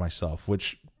argument with myself,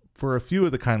 which for a few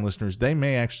of the kind listeners, they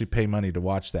may actually pay money to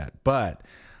watch that. But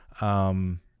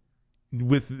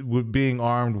with being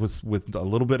armed with a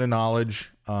little bit of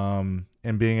knowledge and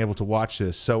being able to watch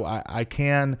this, so I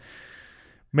can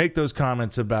make those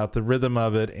comments about the rhythm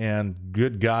of it, and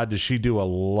good God, does she do a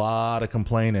lot of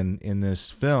complaining in this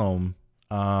film.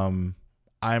 I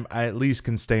at least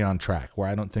can stay on track, where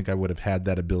I don't think I would have had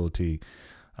that ability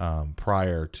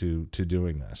prior to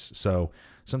doing this. So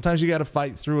sometimes you got to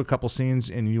fight through a couple scenes,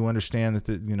 and you understand that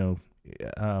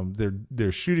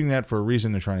they're shooting that for a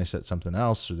reason. They're trying to set something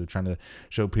else, or they're trying to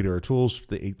show Peter O'Toole's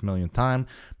the 8th millionth time.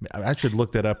 I should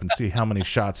look that up and see how many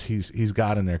shots he's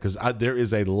got in there, because there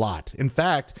is a lot. In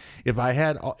fact, if I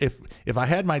had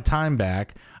my time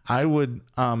back, I would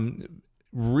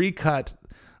recut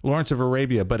Lawrence of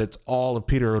Arabia, but it's all of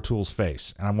Peter O'Toole's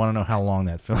face, and I want to know how long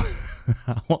that film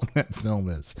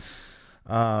is.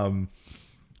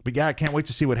 But yeah, I can't wait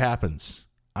to see what happens.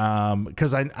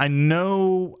 Because I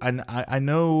know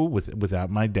without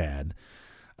my dad,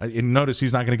 and notice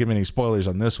he's not going to give me any spoilers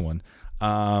on this one.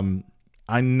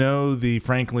 I know the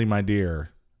 "Frankly, my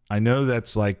dear." I know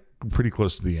that's like pretty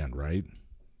close to the end, right?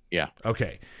 Yeah.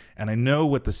 Okay. And I know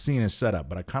what the scene is set up,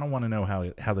 but I kind of want to know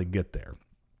how they get there.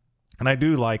 And I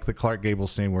do like the Clark Gable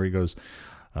scene where he goes,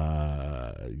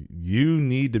 "You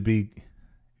need to be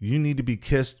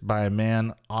kissed by a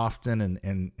man often,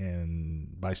 and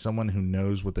by someone who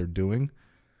knows what they're doing."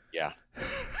 Yeah.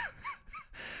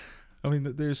 I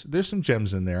mean, there's some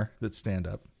gems in there that stand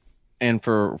up. And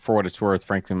for what it's worth,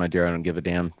 frankly, my dear, I don't give a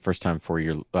damn. First time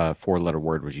four-letter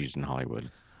word was used in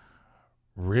Hollywood.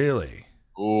 Really?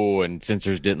 Oh, and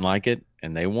censors didn't like it,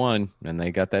 and they won, and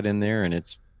they got that in there, and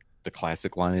it's the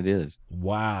classic line it is.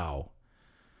 Wow.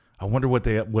 I wonder what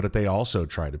they also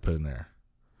tried to put in there.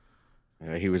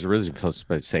 He was originally supposed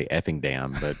to say effing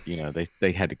damn, but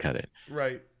they had to cut it.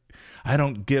 Right. I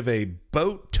don't give a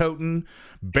boat toting,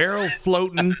 barrel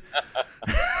floating.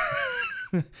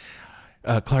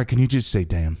 Clark, can you just say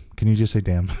damn? Can you just say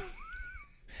damn?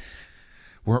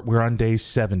 We're on day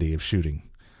 70 of shooting.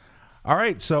 All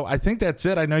right, so I think that's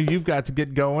it. I know you've got to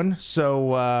get going.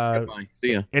 So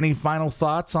see ya. Any final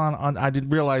thoughts on I didn't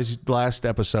realize last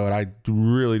episode I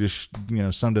really just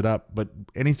summed it up, but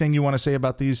anything you want to say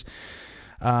about these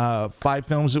 5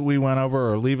 films that we went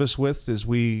over, or leave us with as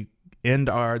we end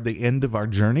the end of our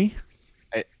journey?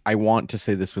 I want to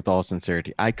say this with all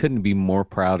sincerity. I couldn't be more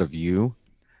proud of you.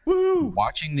 Woo!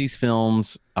 Watching these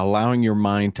films, allowing your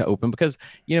mind to open, because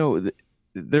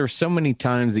there are so many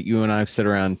times that you and I have sat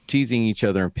around teasing each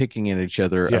other and picking at each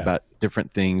other about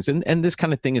different things, and this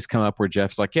kind of thing has come up where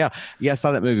Jeff's like, yeah, I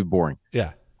saw that movie, boring.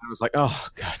 Yeah. I was like, oh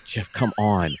God, Jeff, come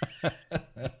on.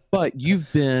 But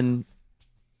you've been,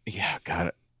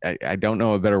 God, I don't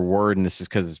know a better word, and this is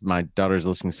because my daughter's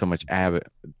listening so much.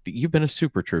 You've been a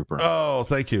super trooper. Oh,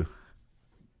 thank you.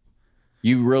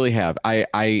 You really have.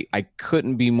 I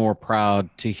couldn't be more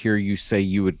proud to hear you say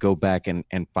you would go back and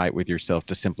fight with yourself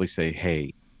to simply say,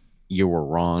 hey, you were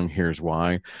wrong. Here's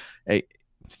why.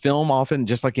 Film, often,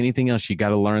 just like anything else, you got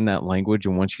to learn that language.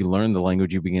 And once you learn the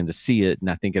language, you begin to see it. And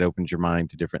I think it opens your mind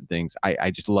to different things.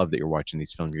 I just love that you're watching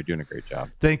these films. You're doing a great job.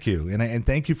 Thank you. And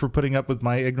thank you for putting up with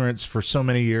my ignorance for so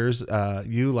many years.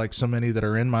 You, like so many that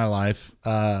are in my life,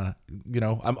 I'm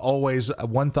always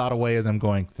one thought away of them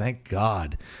going, thank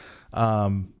God.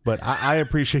 But I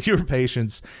appreciate your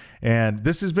patience, and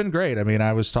this has been great. I mean,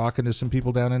 I was talking to some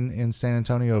people down in San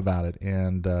Antonio about it,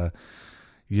 and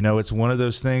it's one of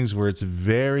those things where it's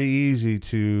very easy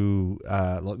to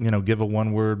give a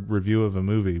one-word review of a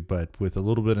movie, but with a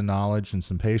little bit of knowledge and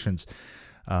some patience,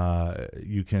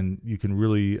 you can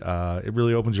really it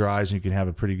really opens your eyes, and you can have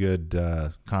a pretty good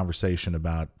conversation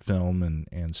about film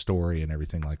and story and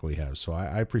everything like we have. So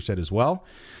I appreciate it as well.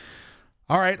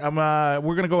 All right,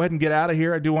 we're going to go ahead and get out of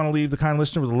here. I do want to leave the kind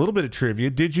listener with a little bit of trivia.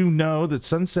 Did you know that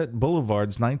Sunset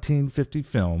Boulevard's 1950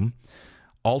 film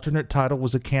alternate title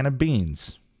was A Can of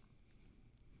Beans?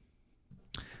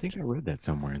 I think I read that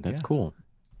somewhere. That's cool.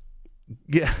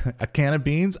 Yeah, A Can of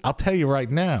Beans. I'll tell you right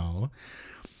now,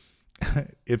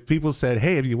 if people said,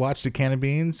 "Hey, have you watched A Can of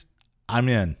Beans?" I'm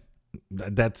in.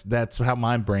 That's how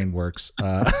my brain works.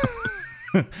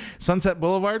 Sunset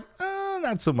Boulevard,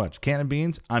 not so much. Can of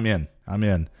Beans, I'm in.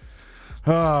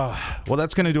 Well,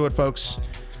 that's going to do it, folks,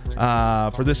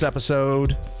 for this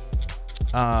episode.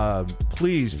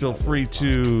 Please feel free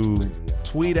to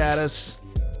tweet at us,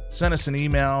 send us an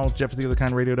email,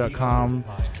 jeff@theotherkindradio.com,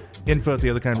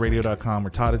 info@theotherkindradio.com, or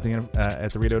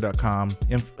todd@theradio.com,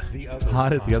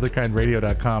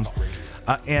 todd@theotherkindradio.com.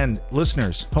 And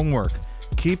listeners, homework,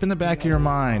 keep in the back of your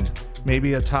mind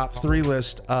maybe a top 3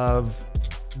 list of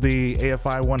the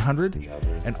AFI 100,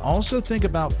 and also think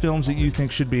about films that you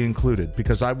think should be included,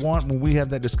 because when we have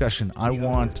that discussion, I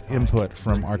want input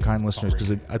from our kind listeners,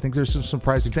 because I think there's some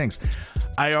surprising things.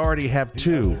 I already have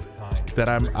 2 that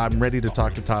I'm ready to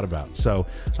talk to Todd about. So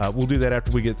we'll do that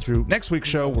after we get through next week's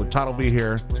show, where Todd will be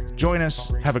here. Join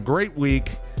us. Have a great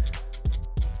week.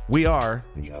 We are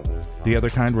The Other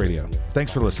Kind Radio.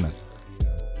 Thanks for listening.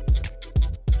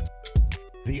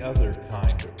 The Other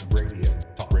Kind Radio.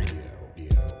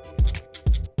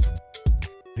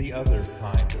 The Other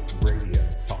Kind